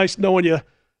 it's been nice knowing you.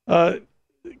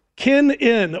 Ken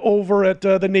in over at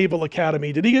the Naval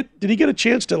Academy. Did he get a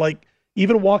chance to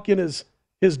even walk in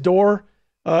his door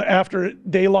after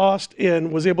they lost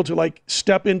and was able to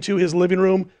step into his living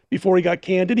room before he got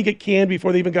canned? Did he get canned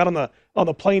before they even got on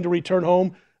the plane to return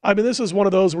home? I mean, this is one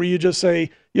of those where you just say,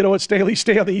 you know what, Staley,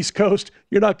 stay on the East Coast.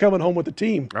 You're not coming home with the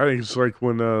team. I think it's like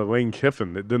when Lane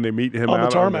Kiffin, didn't they meet him on out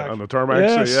the tarmac? On the tarmac?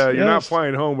 Yes, So, you're not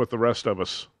flying home with the rest of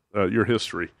us, your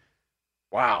history.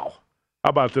 Wow. How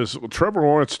about this? Well, Trevor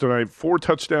Lawrence tonight, 4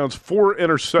 touchdowns, 4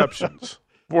 interceptions.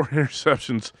 4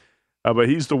 interceptions, but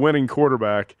he's the winning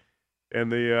quarterback,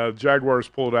 and the Jaguars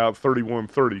pulled out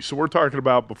 31-30. So we're talking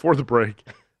about, before the break,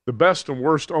 the best and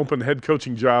worst open head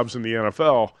coaching jobs in the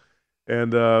NFL.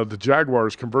 And the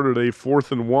Jaguars converted a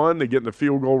 4th and 1. They get in the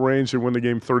field goal range. They win the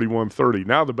game 31-30.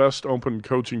 Now the best open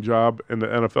coaching job in the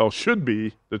NFL should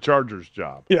be the Chargers'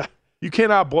 job. Yeah. You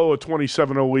cannot blow a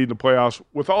 27-0 lead in the playoffs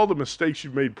with all the mistakes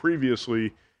you've made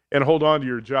previously and hold on to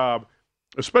your job,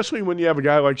 especially when you have a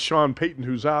guy like Sean Payton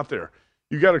who's out there.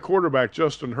 You got a quarterback,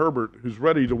 Justin Herbert, who's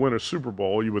ready to win a Super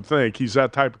Bowl, you would think. He's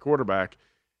that type of quarterback.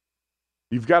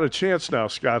 You've got a chance now,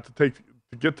 Scott, to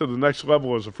get to the next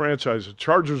level as a franchise. The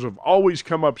Chargers have always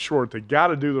come up short. They got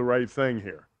to do the right thing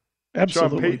here.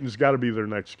 Absolutely. Sean Payton's got to be their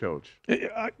next coach.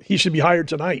 He should be hired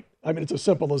tonight. I mean, it's as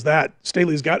simple as that.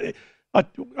 Staley's got it.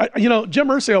 Jim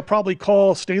Irsay will probably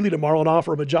call Staley tomorrow and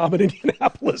offer him a job in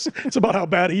Indianapolis. It's about how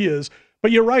bad he is.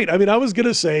 But you're right. I mean, I was going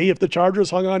to say, if the Chargers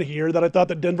hung on here, that I thought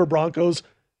the Denver Broncos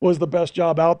was the best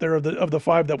job out there of the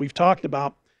 5 that we've talked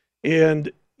about.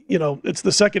 And, it's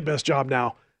the second best job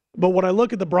now. But when I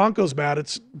look at the Broncos, Matt,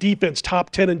 it's defense, top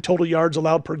 10 in total yards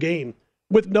allowed per game,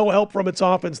 with no help from its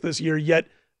offense this year, yet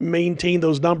maintain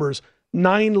those numbers.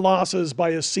 9 losses by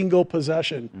a single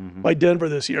possession by Denver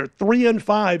this year.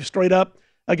 3-5 straight up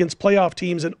against playoff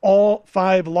teams, and all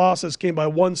 5 losses came by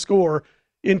 1 score,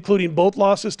 including both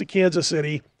losses to Kansas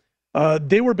City.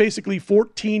 They were basically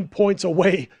 14 points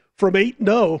away from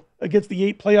 8-0 against the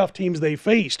 8 playoff teams they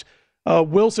faced.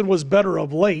 Wilson was better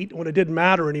of late when it didn't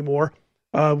matter anymore.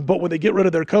 But when they get rid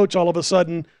of their coach, all of a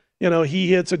sudden, he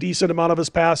hits a decent amount of his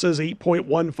passes,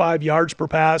 8.15 yards per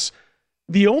pass.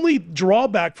 The only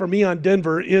drawback for me on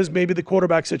Denver is maybe the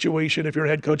quarterback situation if you're a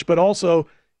head coach, but also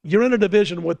you're in a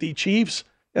division with the Chiefs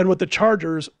and with the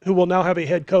Chargers, who will now have a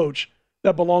head coach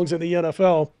that belongs in the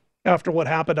NFL after what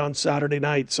happened on Saturday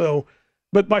night. So,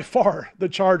 but by far, the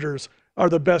Chargers are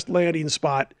the best landing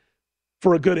spot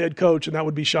for a good head coach, and that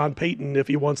would be Sean Payton if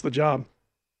he wants the job.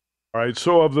 All right,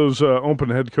 so of those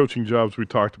open head coaching jobs we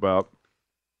talked about,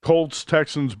 Colts,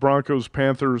 Texans, Broncos,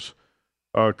 Panthers,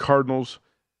 Cardinals,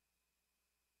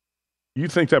 you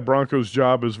think that Broncos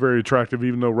job is very attractive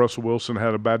even though Russell Wilson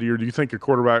had a bad year? Do you think a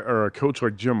quarterback or a coach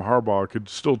like Jim Harbaugh could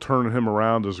still turn him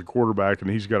around as a quarterback and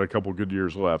he's got a couple good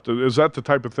years left? Is that the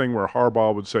type of thing where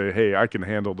Harbaugh would say, hey, I can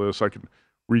handle this, I can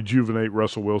rejuvenate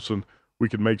Russell Wilson, we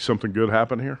can make something good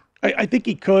happen here? I think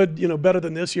he could, better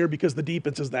than this year because the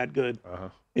defense is that good.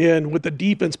 And with the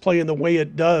defense playing the way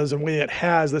it does and the way it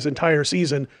has this entire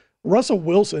season, Russell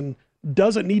Wilson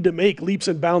doesn't need to make leaps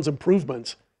and bounds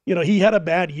improvements. He had a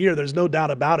bad year. There's no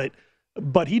doubt about it.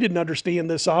 But he didn't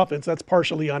understand this offense. That's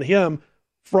partially on him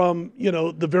from,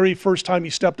 the very first time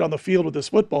he stepped on the field with this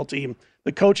football team.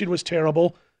 The coaching was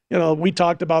terrible. We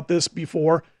talked about this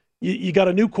before. You got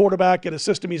a new quarterback in a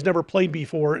system he's never played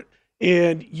before,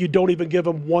 and you don't even give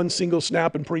him one single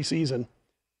snap in preseason.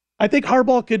 I think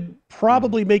Harbaugh could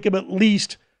probably make him at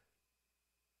least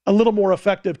a little more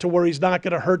effective to where he's not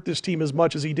going to hurt this team as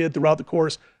much as he did throughout the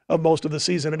course of most of the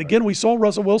season. And again, we saw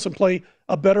Russell Wilson play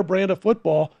a better brand of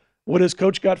football when his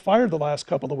coach got fired the last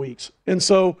couple of weeks. And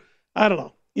so, I don't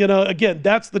know. Again,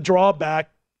 that's the drawback.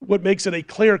 What makes it a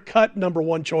clear-cut number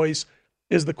one choice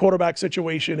is the quarterback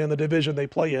situation and the division they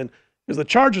play in. Because the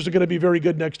Chargers are going to be very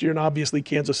good next year, and obviously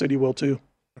Kansas City will too.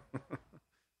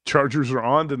 Chargers are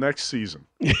on to next season.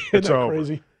 It's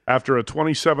crazy. After a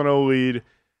 27-0 lead,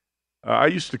 I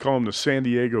used to call them the San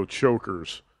Diego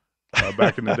Chokers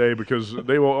back in the day because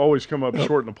they will always come up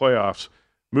short in the playoffs.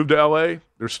 Move to L.A.,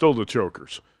 they're still the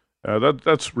Chokers.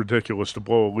 That's ridiculous to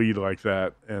blow a lead like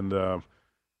that. And,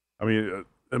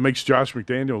 it makes Josh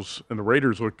McDaniels and the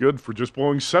Raiders look good for just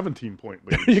blowing 17-point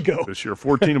leads there you go. this year.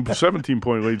 14 and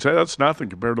 17-point leads. Hey, that's nothing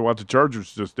compared to what the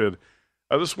Chargers just did.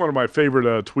 This is one of my favorite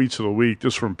tweets of the week,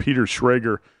 just from Peter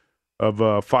Schrager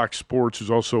of Fox Sports, who's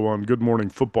also on Good Morning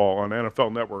Football on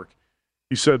NFL Network.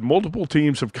 He said, multiple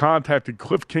teams have contacted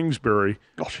Cliff Kingsbury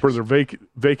for their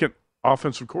vacant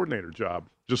offensive coordinator job,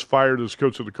 just fired as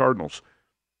coach of the Cardinals.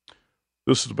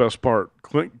 This is the best part.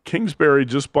 Kingsbury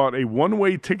just bought a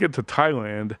one-way ticket to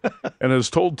Thailand and has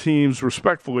told teams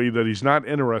respectfully that he's not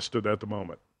interested at the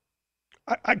moment.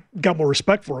 I got more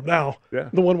respect for him now. Yeah.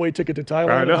 The one-way ticket to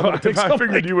Thailand. I know. I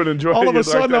figured you would enjoy it. All of a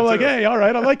sudden, I'm like, hey, all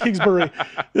right, I like Kingsbury.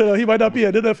 He might not be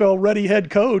an NFL-ready head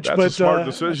coach, that's but a smart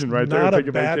decision right there. Take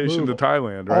a vacation to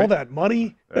Thailand, right? All that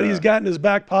money that he's got in his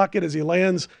back pocket as he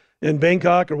lands in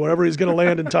Bangkok or wherever he's going to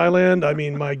land in Thailand. I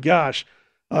mean, my gosh.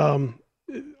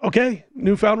 Okay,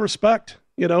 newfound respect,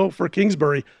 for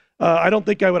Kingsbury. I don't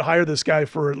think I would hire this guy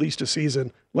for at least a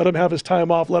season. Let him have his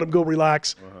time off. Let him go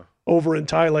relax over in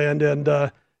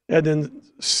Thailand, and then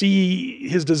see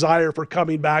his desire for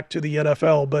coming back to the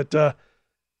NFL. But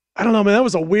I don't know, man. That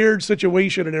was a weird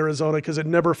situation in Arizona because it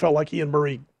never felt like he and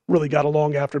Murray really got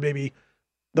along after maybe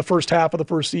the first half of the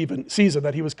first season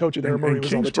that he was coaching there. Murray was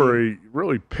Kingsbury on the team.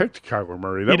 really picked Kyler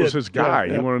Murray. That was his guy.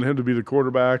 Yeah. He wanted him to be the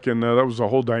quarterback, and that was the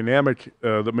whole dynamic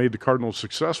that made the Cardinals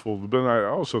successful. But I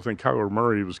also think Kyler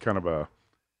Murray was kind of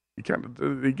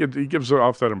he gives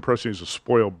off that impression he's a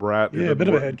spoiled brat. Yeah, a bit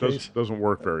of a head case. Doesn't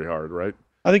work very hard, right?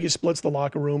 I think he splits the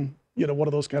locker room. One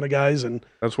of those kind of guys, and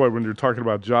that's why when you're talking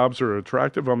about jobs that are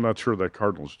attractive, I'm not sure that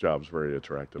Cardinals job's very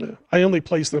attractive. Yeah. I only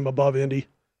place them above Indy.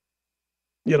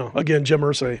 Again, Jim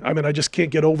Irsay. I mean, I just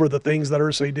can't get over the things that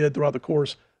Irsay did throughout the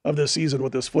course of this season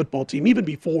with this football team, even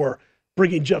before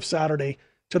bringing Jeff Saturday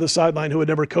to the sideline, who had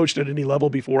never coached at any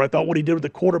level before. I thought what he did with the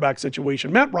quarterback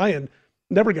situation, Matt Ryan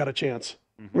never got a chance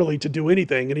really to do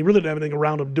anything, and he really didn't have anything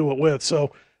around him to do it with.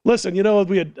 So, listen,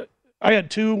 I had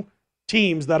two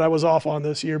teams that I was off on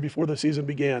this year before the season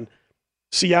began.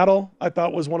 Seattle, I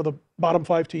thought, was one of the bottom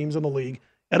 5 teams in the league,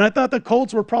 and I thought the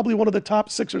Colts were probably one of the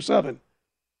top 6 or 7.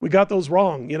 We got those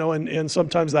wrong, and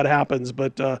sometimes that happens.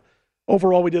 But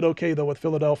overall, we did okay, though, with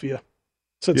Philadelphia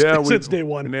since day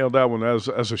one. We nailed that one. As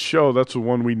a show, that's the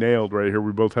one we nailed right here.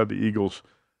 We both had the Eagles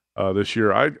this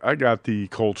year. I got the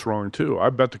Colts wrong, too. I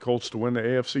bet the Colts to win the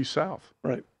AFC South.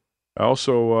 Right. I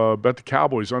also bet the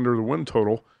Cowboys under the win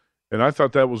total, and I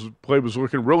thought that play was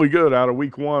looking really good out of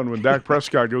week 1 when Dak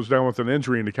Prescott goes down with an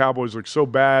injury, and the Cowboys look so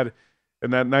bad in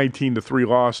that 19-3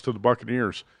 loss to the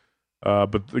Buccaneers.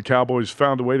 But the Cowboys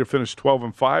found a way to finish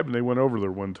 12-5, and they went over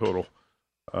their win total.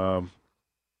 One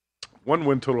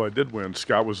win total I did win,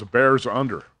 Scott, was the Bears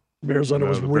under. Bears under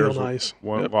was real nice.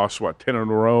 Lost, 10 in a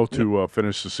row to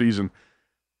finish the season.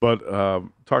 But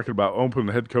talking about open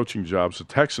head coaching jobs, the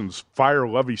Texans fire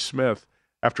Lovie Smith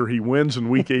after he wins in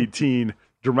Week 18.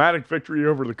 Dramatic victory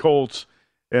over the Colts,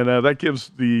 and that gives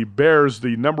the Bears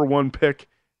the number 1 pick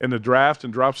in the draft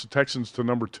and drops the Texans to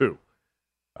number 2.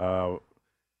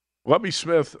 Lovie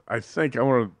Smith, I think, I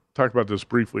want to talk about this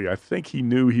briefly. I think he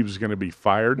knew he was going to be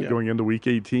fired going into Week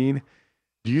 18.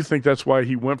 Do you think that's why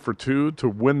he went for 2 to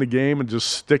win the game and just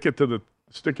stick it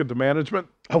to management?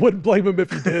 I wouldn't blame him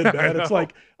if he did, man. It's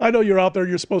like, I know you're out there,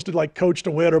 you're supposed to coach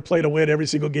to win or play to win every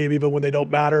single game, even when they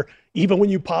don't matter, even when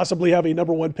you possibly have a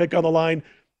number 1 pick on the line.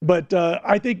 But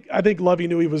I think Lovie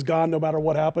knew he was gone no matter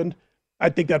what happened. I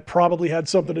think that probably had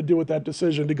something to do with that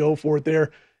decision to go for it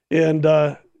there. And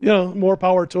more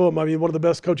power to him. I mean, one of the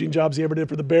best coaching jobs he ever did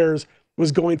for the Bears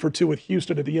was going for 2 with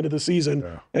Houston at the end of the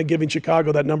season and giving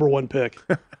Chicago that number 1 pick.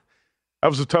 That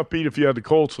was a tough beat if you had the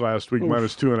Colts last week,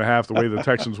 minus 2.5, the way the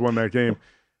Texans won that game.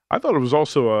 I thought it was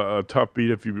also a tough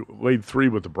beat if you laid 3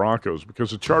 with the Broncos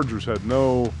because the Chargers had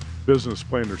no business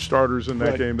playing their starters in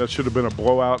that game. That should have been a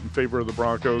blowout in favor of the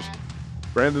Broncos.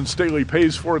 Brandon Staley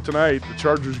pays for it tonight. The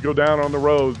Chargers go down on the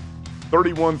road.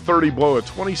 31-30 blow, a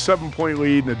 27-point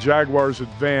lead, and the Jaguars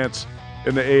advance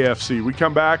in the AFC. We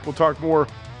come back, we'll talk more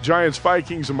Giants,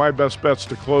 Vikings, and my best bets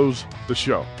to close the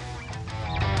show.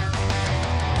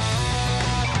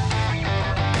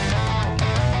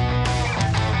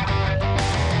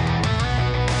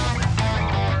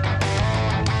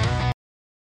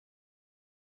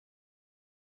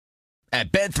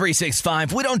 At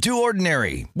Bet365, we don't do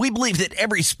ordinary. We believe that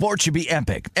every sport should be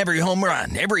epic. Every home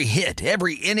run, every hit,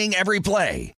 every inning, every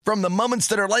play. From the moments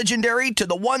that are legendary to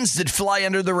the ones that fly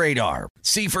under the radar.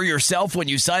 See for yourself when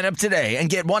you sign up today and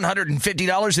get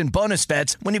 $150 in bonus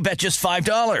bets when you bet just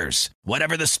 $5.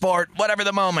 Whatever the sport, whatever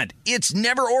the moment, it's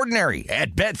never ordinary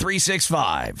at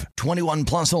Bet365. 21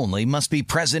 plus only. Must be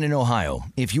present in Ohio.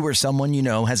 If you or someone you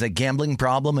know has a gambling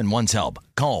problem and wants help,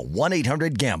 call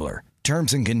 1-800-GAMBLER.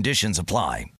 Terms and conditions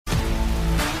apply.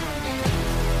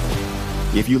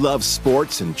 If you love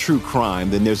sports and true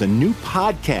crime, then there's a new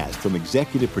podcast from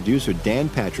executive producer Dan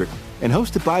Patrick and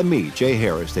hosted by me, Jay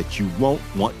Harris, that you won't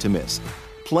want to miss.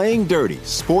 Playing Dirty: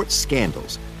 Sports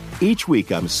Scandals. Each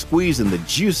week, I'm squeezing the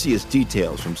juiciest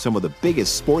details from some of the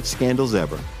biggest sports scandals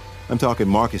ever. I'm talking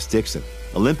Marcus Dixon,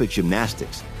 Olympic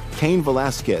gymnastics, Cain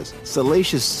Velasquez,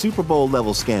 salacious Super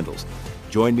Bowl-level scandals.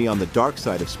 Join me on the dark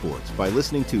side of sports by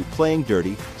listening to Playing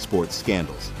Dirty: Sports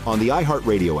Scandals on the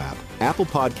iHeartRadio app, Apple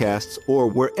Podcasts, or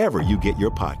wherever you get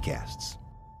your podcasts.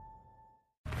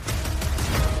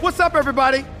 What's up,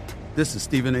 everybody? This is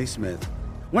Stephen A. Smith.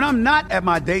 When I'm not at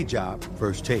my day job,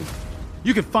 First Take,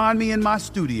 you can find me in my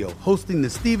studio hosting the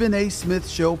Stephen A. Smith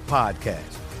Show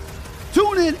podcast.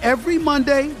 Tune in every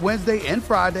Monday, Wednesday, and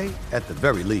Friday, at the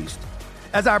very least,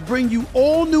 as I bring you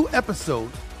all new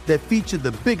episodes that feature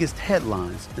the biggest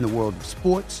headlines in the world of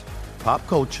sports, pop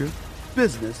culture,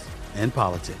 business, and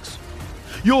politics.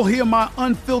 You'll hear my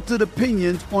unfiltered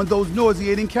opinions on those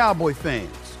nauseating Cowboy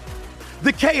fans,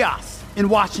 the chaos in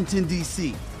Washington,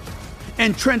 D.C.,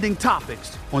 and trending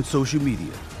topics on social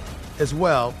media, as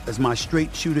well as my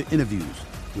straight shooter interviews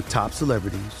with top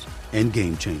celebrities and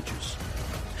game changers.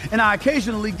 And I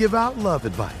occasionally give out love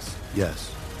advice.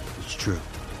 Yes, it's true.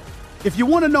 If you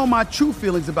want to know my true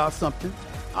feelings about something,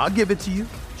 I'll give it to you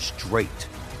straight.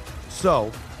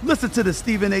 So listen to the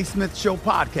Stephen A. Smith Show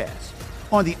podcast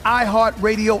on the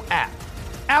iHeartRadio app,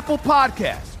 Apple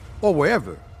Podcasts, or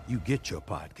wherever you get your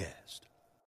podcast.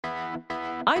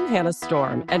 I'm Hannah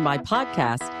Storm, and my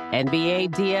podcast, NBA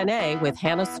DNA with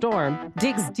Hannah Storm,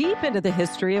 digs deep into the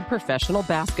history of professional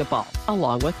basketball,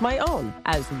 along with my own,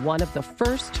 as one of the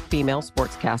first female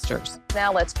sportscasters.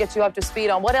 Now let's get you up to speed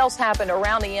on what else happened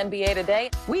around the NBA today.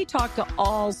 We talked to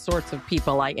all sorts of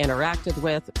people I interacted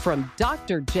with, from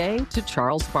Dr. J to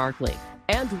Charles Barkley,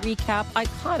 and recap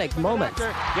iconic moments.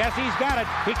 Yes, he's got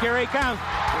it. Here he comes.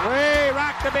 Way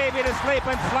rock the baby to sleep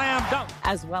and slam dunk.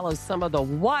 As well as some of the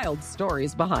wild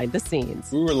stories behind the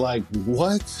scenes. We were like,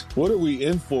 what? What are we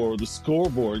in for? The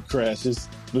scoreboard crashes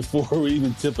before we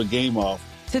even tip a game off.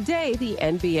 Today, the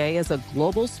NBA is a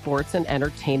global sports and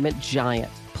entertainment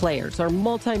giant. Players are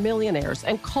multimillionaires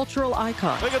and cultural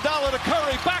icons. Iguodala to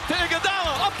Curry, back to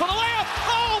Iguodala, up for the layup.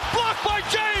 Oh, blocked by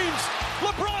James.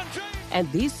 LeBron James. And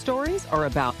these stories are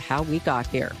about how we got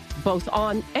here, both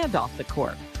on and off the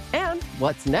court. And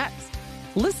what's next?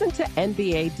 Listen to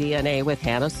NBA DNA with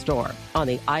Hannah Storm on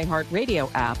the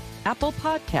iHeartRadio app, Apple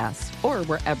Podcasts, or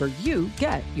wherever you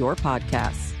get your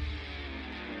podcasts.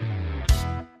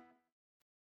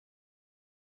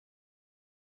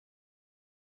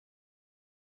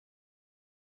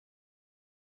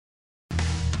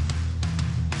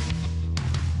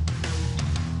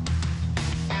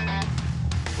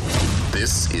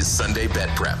 This is Sunday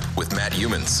Bet Prep with Matt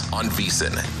Humans on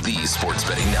VSiN, the Sports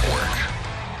Betting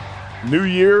Network. New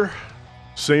year,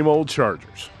 same old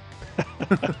Chargers.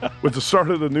 With the start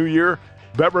of the new year,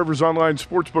 BetRivers Online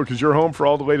Sportsbook is your home for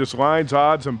all the latest lines,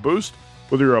 odds, and boosts.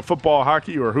 Whether you're a football,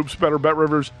 hockey, or hoops bettor,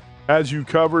 BetRivers has you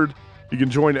covered. You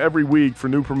can join every week for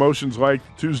new promotions like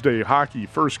Tuesday hockey,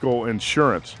 first goal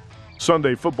insurance,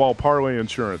 Sunday football parlay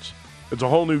insurance. It's a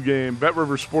whole new game.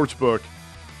 BetRivers Sportsbook,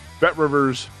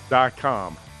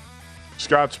 BetRivers.com.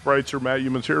 Scott Spreitzer, Matt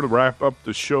Humans here to wrap up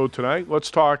the show tonight.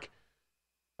 Let's talk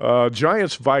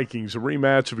Giants-Vikings, a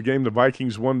rematch of a game the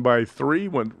Vikings won by 3,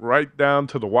 went right down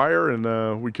to the wire,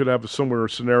 and we could have a similar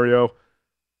scenario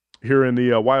here in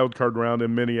the wild card round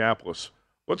in Minneapolis.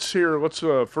 Let's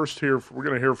first hear. We're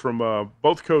going to hear from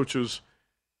both coaches.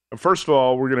 And first of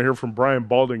all, we're going to hear from Brian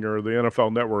Baldinger of the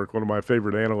NFL Network, one of my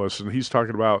favorite analysts, and he's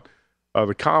talking about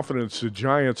the confidence the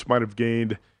Giants might have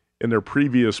gained in their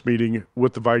previous meeting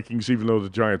with the Vikings, even though the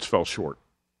Giants fell short.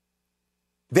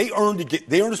 They earned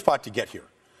a spot to get here.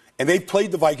 And they've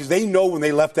played the Vikings. They know when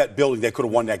they left that building they could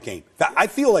have won that game. I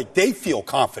feel like they feel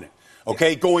confident,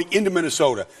 okay, going into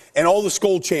Minnesota and all the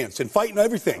Skol chants and fighting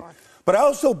everything. But I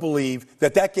also believe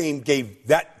that game gave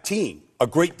that team a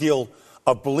great deal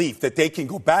of belief that they can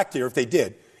go back there if they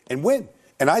did and win.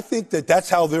 And I think that's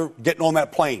how they're getting on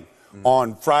that plane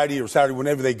on Friday or Saturday,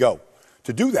 whenever they go,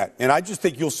 to do that. And I just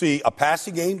think you'll see a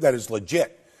passing game that is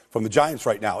legit from the Giants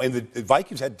right now. And the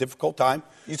Vikings had a difficult time.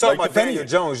 You talking about Daniel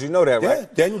Jones, you know that, right? Yeah,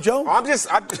 Daniel Jones.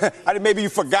 Maybe you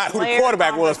forgot who the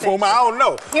quarterback was for him. I don't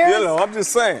know. I'm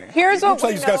just saying. Here's what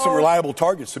he's got some reliable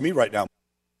targets to me right now.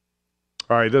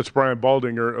 All right, that's Brian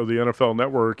Baldinger of the NFL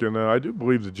Network, and I do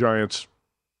believe the Giants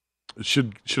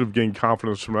should have gained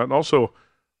confidence from that. And also,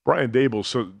 Brian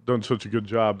Dable's done such a good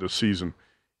job this season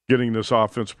getting this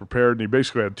offense prepared, and he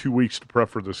basically had 2 weeks to prep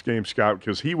for this game, Scott,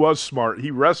 because he was smart. He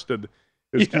rested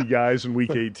his key guys in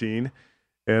Week 18.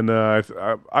 And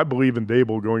I believe in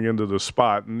Dable going into the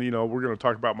spot. And, we're going to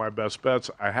talk about my best bets.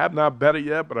 I have not bet it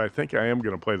yet, but I think I am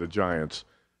going to play the Giants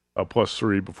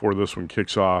 +3 before this one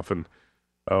kicks off. And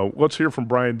let's hear from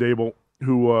Brian Dable,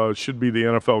 who should be the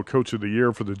NFL Coach of the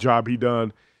Year for the job he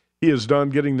has done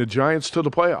getting the Giants to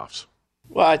the playoffs.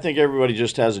 Well, I think everybody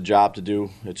just has a job to do.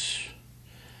 It's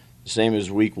the same as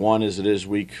Week 1 as it is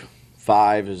Week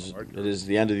 5, as it is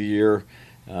the end of the year.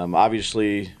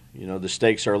 Obviously, the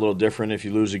stakes are a little different. If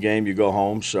you lose a game, you go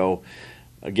home. So,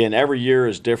 again, every year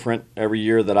is different. Every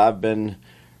year that I've been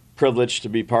privileged to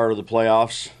be part of the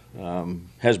playoffs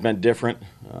has been different.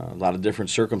 A lot of different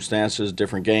circumstances,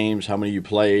 different games, how many you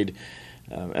played.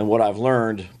 And what I've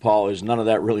learned, Paul, is none of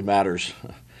that really matters.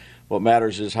 What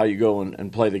matters is how you go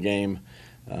and play the game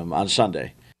on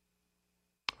Sunday.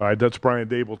 All right, that's Brian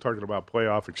Dable talking about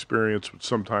playoff experience, which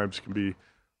sometimes can be a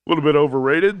little bit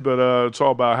overrated, but it's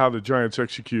all about how the Giants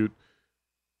execute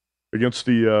against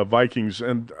the Vikings.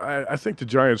 And I think the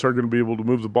Giants are going to be able to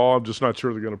move the ball. I'm just not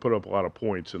sure they're going to put up a lot of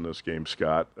points in this game,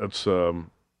 Scott. That's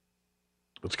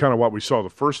kind of what we saw the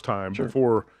first time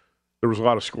before there was a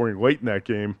lot of scoring late in that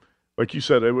game. Like you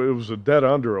said, it was a dead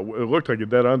under. It looked like a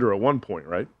dead under at one point,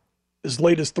 right? As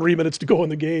late as 3 minutes to go in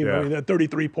the game. Yeah. I mean, that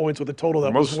 33 points with a total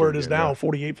that was where it is now,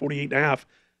 48 and a half.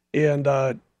 And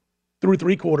through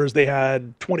 3 quarters, they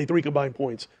had 23 combined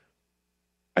points.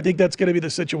 I think that's going to be the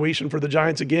situation for the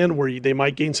Giants again, where they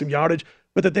might gain some yardage.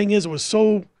 But the thing is, it was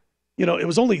it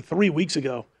was only 3 weeks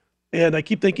ago. And I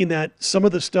keep thinking that some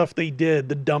of the stuff they did,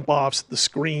 the dump-offs, the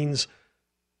screens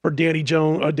for Danny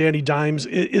Dimes,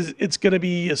 it's going to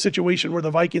be a situation where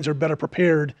the Vikings are better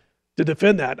prepared to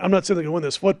defend that. I'm not saying they're going to win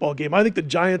this football game. I think the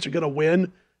Giants are going to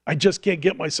win. I just can't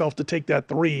get myself to take that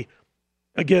 3.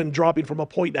 Again, dropping from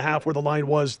 1.5 where the line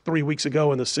was 3 weeks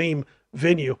ago in the same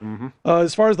venue. Mm-hmm.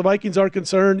 As far as the Vikings are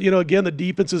concerned, again, the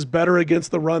defense is better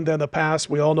against the run than the pass.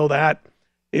 We all know that.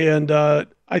 And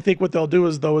I think what they'll do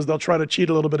is they'll try to cheat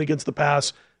a little bit against the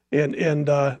pass and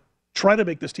try to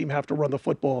make this team have to run the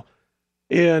football.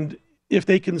 And if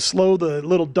they can slow the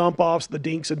little dump-offs, the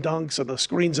dinks and dunks and the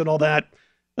screens and all that,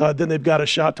 then they've got a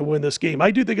shot to win this game.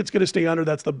 I do think it's going to stay under.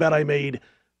 That's the bet I made.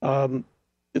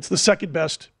 It's the second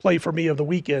best play for me of the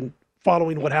weekend,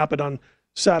 following what happened on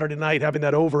Saturday night, having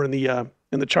that over in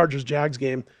the Chargers-Jags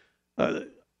game.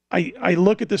 I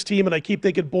look at this team and I keep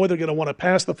thinking, boy, they're going to want to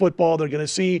pass the football. They're going to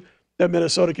see that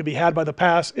Minnesota can be had by the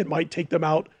pass. It might take them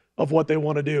out of what they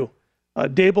want to do.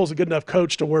 Dable's a good enough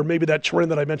coach to where maybe that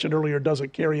trend that I mentioned earlier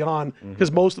doesn't carry on, because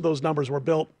most of those numbers were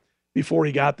built before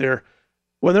he got there.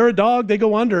 When they're a dog, they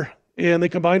go under, and they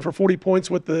combine for 40 points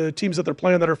with the teams that they're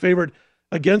playing that are favored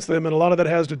against them, and a lot of that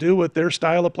has to do with their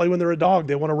style of play when they're a dog.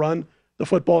 They want to run the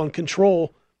football and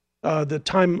control the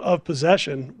time of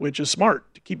possession, which is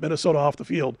smart to keep Minnesota off the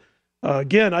field.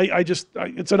 Again,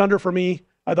 it's an under for me.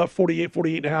 I thought 48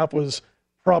 and a half was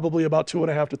probably about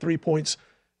 2.5 to 3 points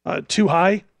too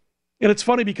high. And it's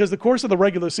funny because the course of the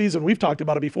regular season, we've talked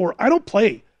about it before, I don't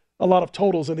play a lot of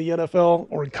totals in the NFL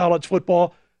or in college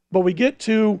football. But we get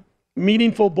to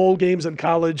meaningful bowl games in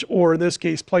college, or in this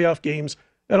case, playoff games,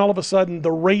 and all of a sudden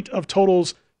the rate of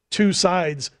totals, 2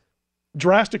 sides,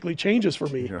 drastically changes for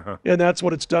me. Uh-huh. And that's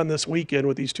what it's done this weekend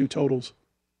with these 2 totals.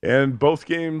 And both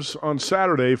games on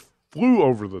Saturday flew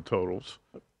over the totals.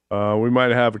 We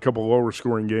might have a couple lower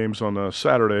scoring games on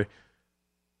Saturday.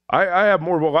 I have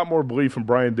a lot more belief in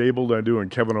Brian Dable than I do in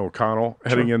Kevin O'Connell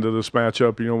heading into this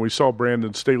matchup. We saw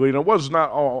Brandon Staley, and it was not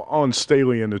all on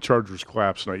Staley in the Chargers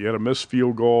collapse night. You had a missed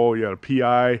field goal. You had a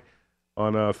PI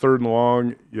on 3rd and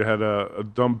long. You had a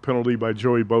dumb penalty by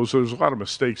Joey Bosa. There's a lot of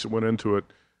mistakes that went into it.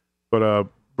 But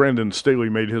Brandon Staley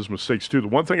made his mistakes too. The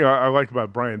one thing I like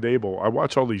about Brian Dable, I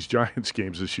watch all these Giants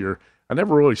games this year. I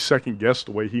never really second-guessed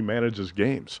the way he manages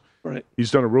games. Right. He's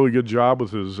done a really good job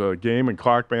with his game and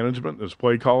clock management, his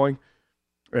play calling.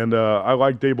 And I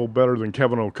like Dable better than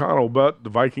Kevin O'Connell, but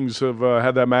the Vikings have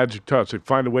had that magic touch. They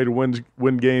find a way to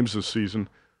win games this season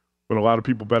when a lot of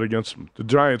people bet against them. The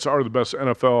Giants are the best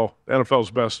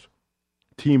NFL's best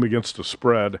team against the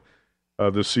spread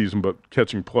this season, but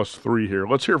catching +3 here.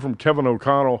 Let's hear from Kevin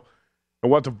O'Connell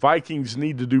and what the Vikings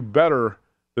need to do better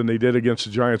than they did against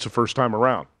the Giants the first time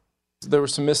around. There were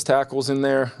some missed tackles in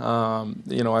there.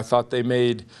 I thought they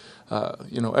made,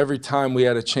 every time we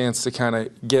had a chance to kind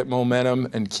of get momentum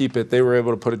and keep it, they were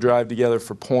able to put a drive together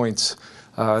for points.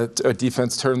 A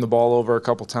defense turned the ball over a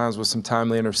couple times with some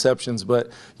timely interceptions,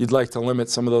 but you'd like to limit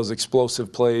some of those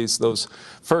explosive plays, those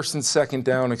 1st and 2nd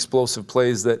down explosive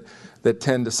plays that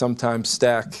tend to sometimes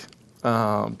stack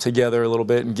together a little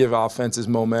bit and give offenses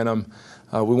momentum.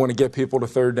 We want to get people to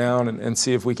third down and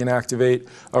see if we can activate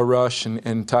a rush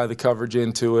and tie the coverage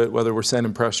into it, whether we're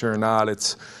sending pressure or not.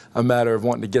 It's a matter of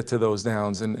wanting to get to those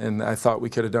downs, and I thought we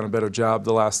could have done a better job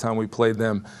the last time we played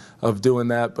them of doing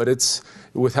that. But it's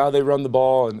with how they run the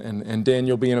ball and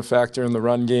Daniel being a factor in the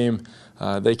run game,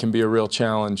 they can be a real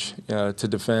challenge to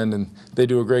defend, and they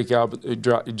do a great job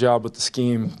with the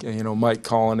scheme. Mike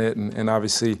calling it, and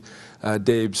obviously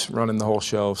Dave's running the whole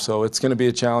show. So it's going to be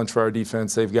a challenge for our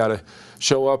defense. They've got to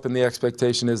show up, and the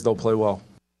expectation is they'll play well.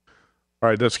 All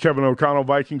right, that's Kevin O'Connell,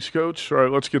 Vikings coach. All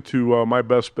right, let's get to my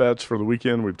best bets for the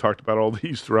weekend. We've talked about all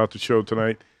these throughout the show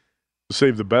tonight.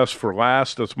 Save the best for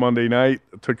last. That's Monday night.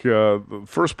 I took the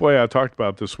first play I talked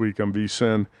about this week on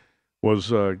VSiN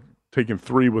was taking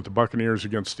 3 with the Buccaneers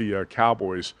against the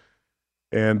Cowboys.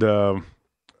 And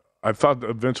I thought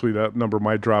eventually that number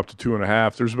might drop to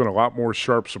 2.5. There's been a lot more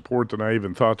sharp support than I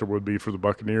even thought there would be for the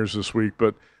Buccaneers this week.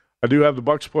 But I do have the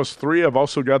Bucs +3. I've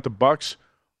also got the Bucs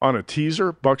on a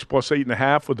teaser, Bucs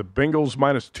 +8.5 with the Bengals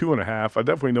 -2.5. I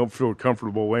definitely don't feel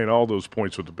comfortable laying all those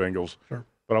points with the Bengals. Sure.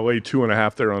 But I'll lay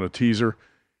 2.5 there on a teaser.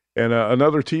 And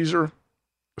another teaser,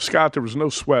 Scott, there was no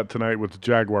sweat tonight with the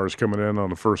Jaguars coming in on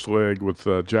the first leg with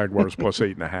Jaguars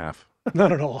 +8.5.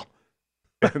 Not at all.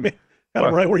 Got them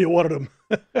right where you wanted them.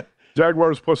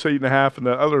 Jaguars +8.5, and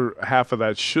the other half of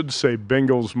that should say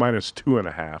Bengals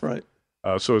 -2.5. Right.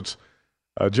 So it's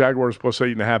Jaguars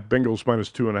 +8.5, Bengals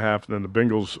 -2.5, and then the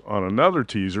Bengals on another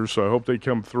teaser. So I hope they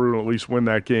come through and at least win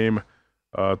that game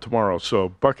tomorrow. So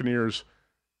Buccaneers,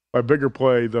 my bigger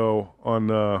play, though,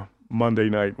 on Monday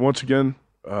night. Once again,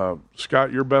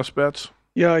 Scott, your best bets?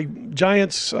 Yeah,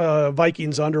 Giants,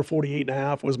 Vikings under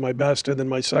 48.5 was my best, and then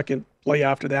my second play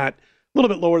after that, a little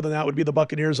bit lower than that, would be the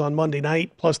Buccaneers on Monday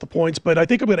night plus the points. But I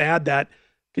think I'm going to add that.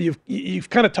 You've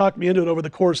kind of talked me into it over the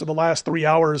course of the last 3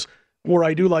 hours, where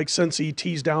I do like Cincy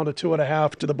tease down to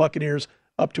 2.5 to the Buccaneers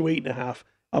up to 8.5.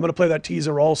 I'm going to play that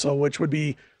teaser also, which would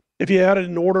be, if you had it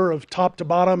in order of top to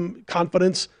bottom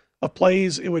confidence of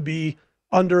plays, it would be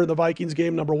under the Vikings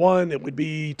game, number 1. It would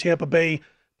be Tampa Bay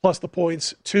plus the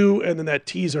points 2, and then that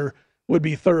teaser would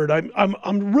be 3rd.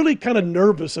 I'm really kind of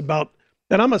nervous about,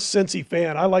 and I'm a Cincy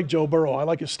fan. I like Joe Burrow. I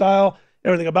like his style,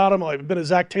 everything about him. I've been a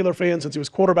Zach Taylor fan since he was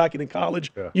quarterbacking in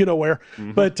college. Yeah. You know where.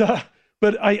 Mm-hmm.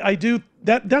 But I do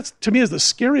that's to me is the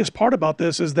scariest part about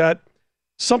this, is that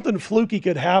something fluky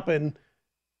could happen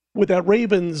with that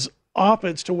Ravens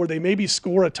offense to where they maybe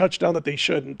score a touchdown that they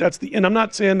shouldn't. And I'm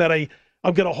not saying that I'm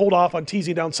going to hold off on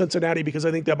teasing down Cincinnati because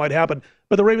I think that might happen.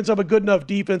 But the Ravens have a good enough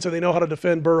defense and they know how to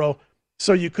defend Burrow.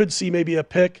 So you could see maybe a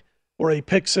pick or a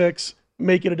pick 6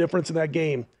 making a difference in that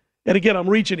game. And again, I'm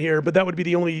reaching here, but that would be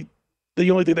the only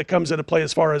thing that comes into play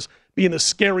as far as being the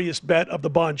scariest bet of the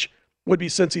bunch would be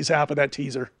Cincy's half of that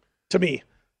teaser, to me.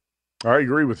 I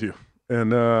agree with you.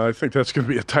 And I think that's going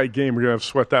to be a tight game. We're going to have to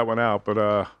sweat that one out,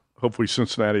 but hopefully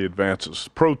Cincinnati advances.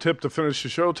 Pro tip to finish the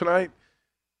show tonight,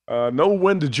 know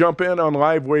when to jump in on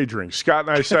live wagering. Scott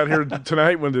and I sat here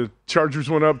tonight when the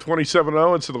Chargers went up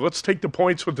 27-0 and said, let's take the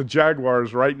points with the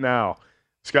Jaguars right now.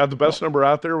 Scott, the best number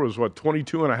out there was,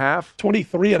 22.5?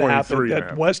 23.5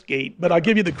 at Westgate. But I'll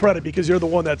give you the credit because you're the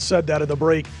one that said that at the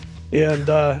break. And,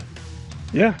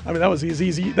 yeah, I mean, that was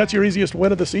easy. That's your easiest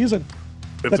win of the season.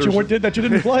 That you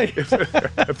didn't play.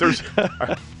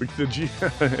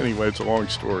 Anyway, it's a long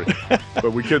story.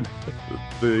 But we could,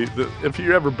 if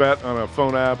you ever bet on a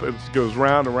phone app, it goes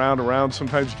round and round and round.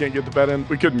 Sometimes you can't get the bet in.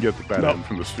 We couldn't get the bet in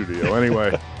from the studio.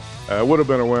 Anyway, it would have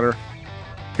been a winner.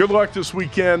 Good luck this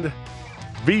weekend.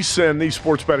 VSiN, the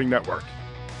Sports Betting Network.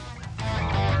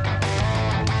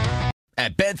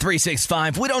 At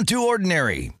Bet365, we don't do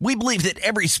ordinary. We believe that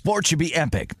every sport should be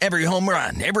epic. Every home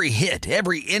run, every hit,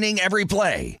 every inning, every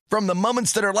play. From the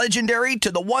moments that are legendary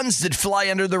to the ones that fly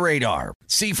under the radar.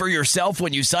 See for yourself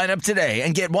when you sign up today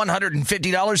and get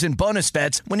 $150 in bonus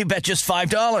bets when you bet just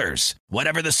 $5.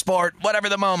 Whatever the sport, whatever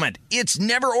the moment, it's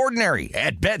never ordinary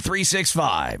at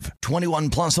Bet365. 21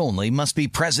 plus only. Must be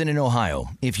present in Ohio.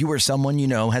 If you or someone you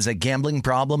know has a gambling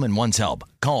problem and wants help,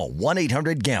 call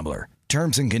 1-800-GAMBLER.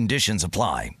 Terms and conditions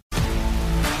apply.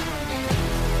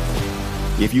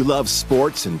 If you love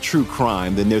sports and true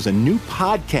crime, then there's a new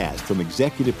podcast from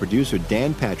executive producer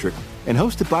Dan Patrick and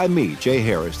hosted by me, Jay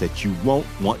Harris, that you won't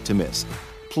want to miss.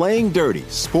 Playing Dirty: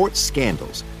 Sports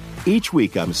Scandals. Each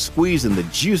week, I'm squeezing the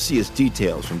juiciest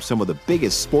details from some of the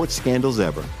biggest sports scandals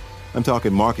ever. I'm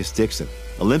talking Marcus Dixon,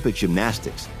 Olympic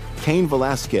gymnastics, Cain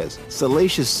Velasquez,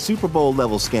 salacious Super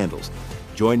Bowl-level scandals.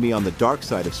 Join me on the dark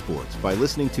side of sports by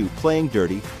listening to Playing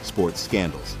Dirty: Sports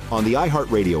Scandals on the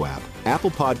iHeartRadio app,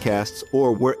 Apple Podcasts,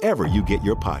 or wherever you get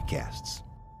your podcasts.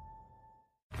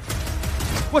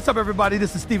 What's up, everybody?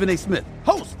 This is Stephen A. Smith,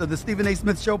 host of the Stephen A.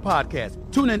 Smith Show podcast.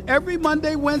 Tune in every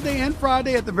Monday, Wednesday, and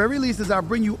Friday at the very least as I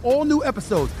bring you all new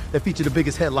episodes that feature the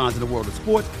biggest headlines in the world of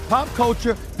sports, pop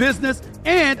culture, business,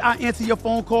 and I answer your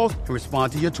phone calls and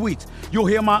respond to your tweets. You'll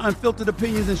hear my unfiltered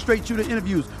opinions and straight-shooter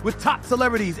interviews with top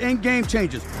celebrities and game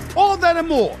changers. All of that and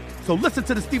more. So listen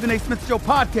to the Stephen A. Smith Show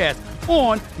podcast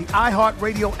on the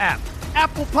iHeartRadio app,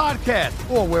 Apple Podcasts,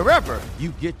 or wherever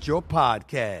you get your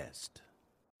podcast.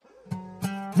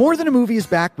 More Than a Movie is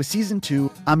back with Season 2.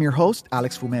 I'm your host,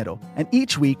 Alex Fumero, and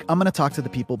each week I'm going to talk to the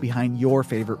people behind your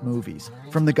favorite movies.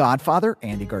 From The Godfather,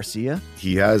 Andy Garcia.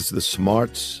 He has the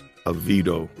smarts of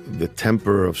Vito, the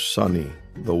temper of Sonny,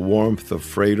 the warmth of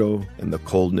Fredo, and the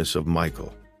coldness of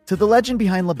Michael. To the legend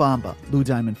behind La Bamba, Lou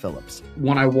Diamond Phillips.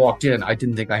 When I walked in, I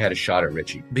didn't think I had a shot at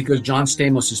Richie because John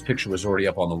Stamos' picture was already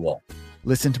up on the wall.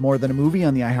 Listen to More Than a Movie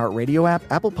on the iHeartRadio app,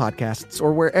 Apple Podcasts,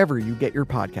 or wherever you get your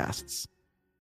podcasts.